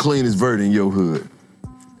 Who had the cleanest vert in your hood?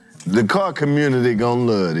 The car community gonna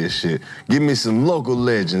love this shit. Give me some local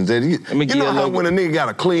legends. That you know how when a nigga got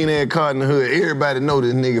a clean ass car in the hood, everybody know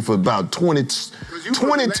this nigga for about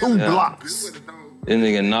 22 blocks. This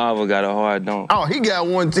nigga Nava got a hard donk. Oh, he got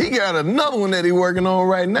one. He got another one that he working on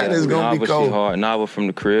right now. That's gonna be Nava, cold. she hard. Nava from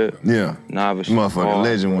the crib. Yeah. Nava, she Motherfucking hard,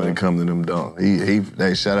 legend bro. when it comes to them dogs.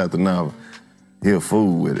 They shout out to Nava. He a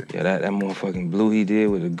fool with it. Yeah, that motherfucking blue he did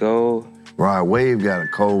with the gold. Rod Wave got a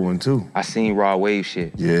cold one too. I seen Raw Wave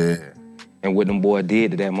shit. Yeah. And what them boy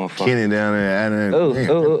did to that motherfucker. Kenny down there.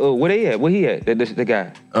 Oh, where they at? Where he at? The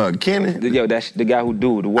guy. Kenny? Yo, that's the guy who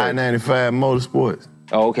do the work. I-95 Motorsports.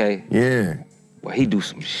 Oh, okay. Yeah. Well, he do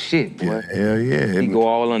some shit, boy. Yeah, hell yeah. He go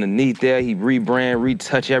all underneath there. He rebrand,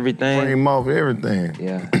 retouch everything. Frame off everything.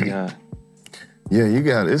 Yeah. Yeah, you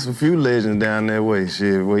got it. It's a few legends down that way,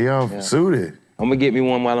 shit. Well, y'all suited. I'm gonna get me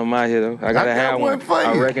one while I'm out here, though. I gotta have one. For you.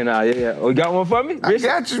 I reckon yeah. Oh, you got one for me? I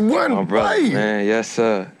got you one my brother, for you. man. Yes,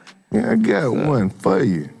 sir. Yeah, I got one for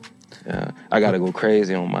you. Yeah, I gotta go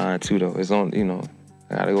crazy on mine too, though. It's on,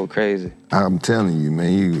 I gotta go crazy. I'm telling you,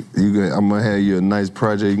 man. I'm gonna have you a nice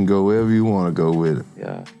project. You can go wherever you want to go with it.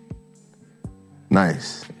 Yeah.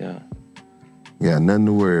 Nice. Yeah. Yeah, nothing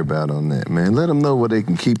to worry about on that, man. Let them know where they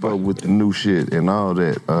can keep up with the new shit and all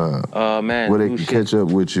that. Man, where they new can shit. catch up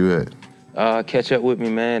with you at. Catch up with me,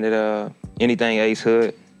 man, at anything Ace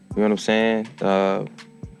Hood. You know what I'm saying?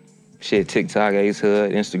 TikTok Ace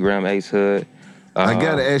Hood, Instagram Ace Hood. I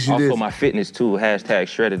gotta ask you also this. my fitness too,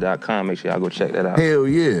 #shredded.com. Make sure y'all go check that out. Hell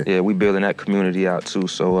yeah. Yeah, we building that community out too.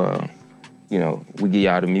 So, we give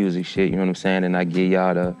y'all the music shit, you know what I'm saying? And I give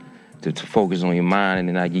y'all to focus on your mind, and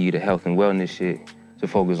then I give you the health and wellness shit to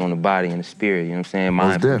focus on the body and the spirit, you know what I'm saying?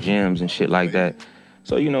 Mindful gyms and shit like that.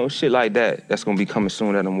 So, shit like that, that's gonna be coming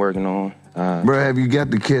soon that I'm working on. Bro, have you got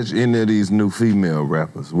to catch any of these new female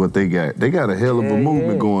rappers? What they got? They got a hell of a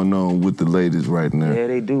movement going on with the ladies right now. Yeah,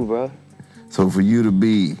 they do, bro. So for you to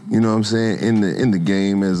be, you know what I'm saying, in the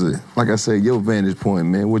game as a, like I said, your vantage point,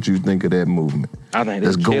 man, what you think of that movement? I think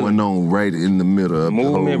that's going on right in the middle of the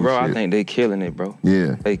movement, bro. shit. I think they killing it, bro.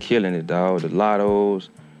 Yeah. They killing it, dog. The Lottos,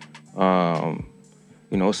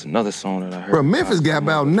 you know, it's another song that I heard. Bro, Memphis got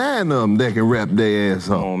about 9 of them that can rap their ass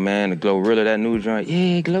off. Oh man, the Glorilla, that new joint,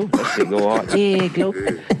 yeah, Glow. That shit go hard, yeah, Glow.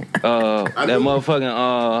 That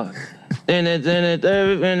motherfucking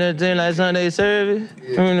anything like Sunday service,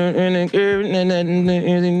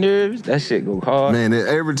 that shit go hard. Man,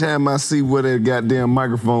 every time I see where that goddamn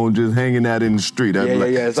microphone just hanging out in the street, I be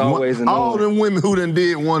like, it's always in all them women who done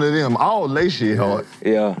did one of them, all they shit hard.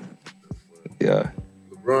 Yeah.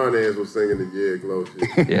 LeBron ass was singing the Yeah Glow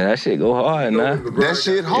shit. Yeah, that shit go hard, nah. That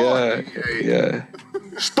shit hard. Yeah.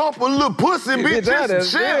 Stop a little pussy, bitch.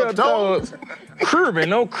 Shit, toes. Curbing,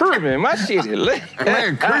 no curbing. My shit is lit.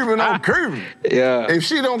 Man, curbing on curbing. Yeah. If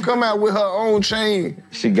she don't come out with her own chain,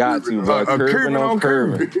 she got to, bro. Curbing on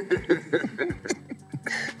curbing.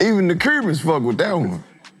 Even the Cubans fuck with that one.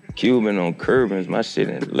 Cuban on Curbins, my shit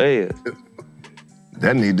in layers.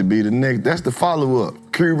 That need to be the next, that's the follow-up.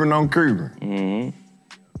 Cuban on Cuban. Mm-hmm.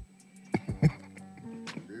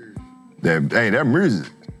 That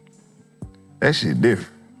music, that shit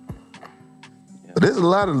different. Yeah. But there's a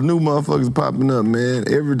lot of new motherfuckers popping up, man.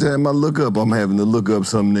 Every time I look up, I'm having to look up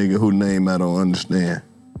some nigga whose name I don't understand.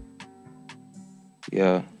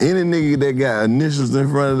 Yeah. Any nigga that got initials in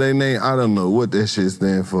front of their name, I don't know what that shit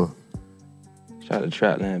stand for. Shout out to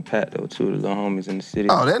Trapland Pat, though, two of the little homies in the city.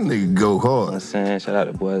 Oh, that nigga go hard. You know what I'm saying? Shout out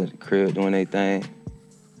to the boys at the crib doing their thing.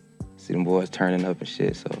 See them boys turning up and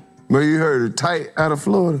shit, so. But you heard of Tight out of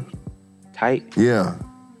Florida? Tight? Yeah.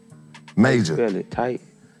 Major. Spell it, Tight.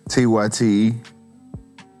 T-Y-T-E.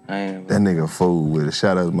 I ain't that nigga fool with it.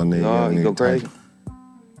 Shout out to my nigga. Oh, you go crazy?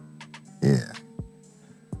 Yeah.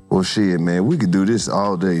 Well, shit, man, we could do this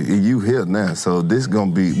all day. You here now, so this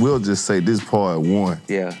gonna be, we'll just say this part 1.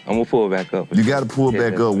 Yeah, I'm gonna pull it back up. You gotta pull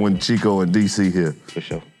back up when Chico and DC here. For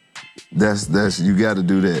sure. That's you gotta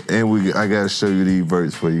do that. And I gotta show you these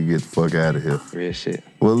verses before you get the fuck out of here. Real shit.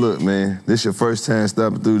 Well, look, man, this your first time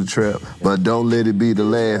stopping through the trap, but don't let it be the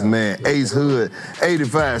last, man. Ace Hood,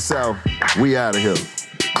 85 South, we out of here.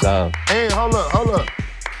 Hey, hold up.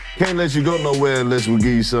 Can't let you go nowhere unless we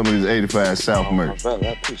give you some of this 85 South merch. Brother, I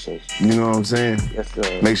appreciate you. You know what I'm saying? Yes,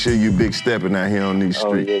 sir. Make sure you big stepping out here on these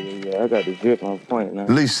streets. Yeah. I got the drip on point now. At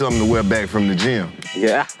least something to wear back from the gym.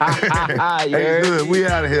 Yeah. Hey, good. We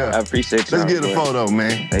out of here. I appreciate you. Let's get a photo,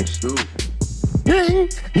 man. Thanks.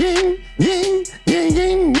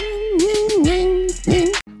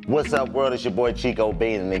 What's up, world? It's your boy Chico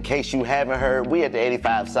Bean, and in case you haven't heard, we at the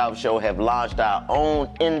 85 South Show have launched our own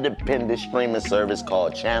independent streaming service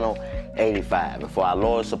called Channel 85. And for our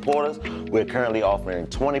loyal supporters, we're currently offering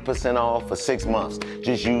 20% off for 6 months.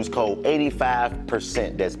 Just use code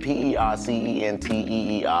 85%. That's PERCENTEER,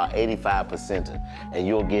 85%. And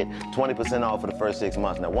you'll get 20% off for the first 6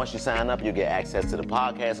 months. Now, once you sign up, you'll get access to the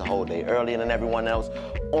podcast a whole day earlier than everyone else.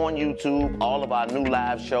 On YouTube, all of our new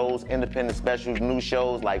live shows, independent specials, new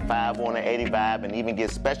shows like 5 on the 85, and even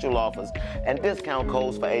get special offers and discount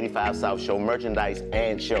codes for 85 South Show merchandise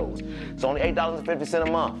and shows. It's only $8.50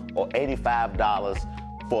 a month, or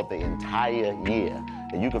 $85 for the entire year.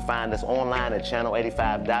 And you can find us online at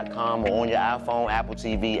channel85.com or on your iPhone, Apple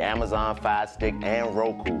TV, Amazon Fire Stick, and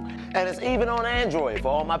Roku. And it's even on Android for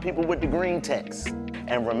all my people with the green text.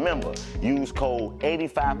 And remember, use code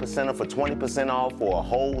 85% for 20% off for a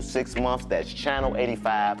whole 6 months. That's Channel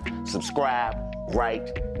 85. Subscribe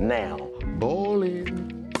right now. Ballin'.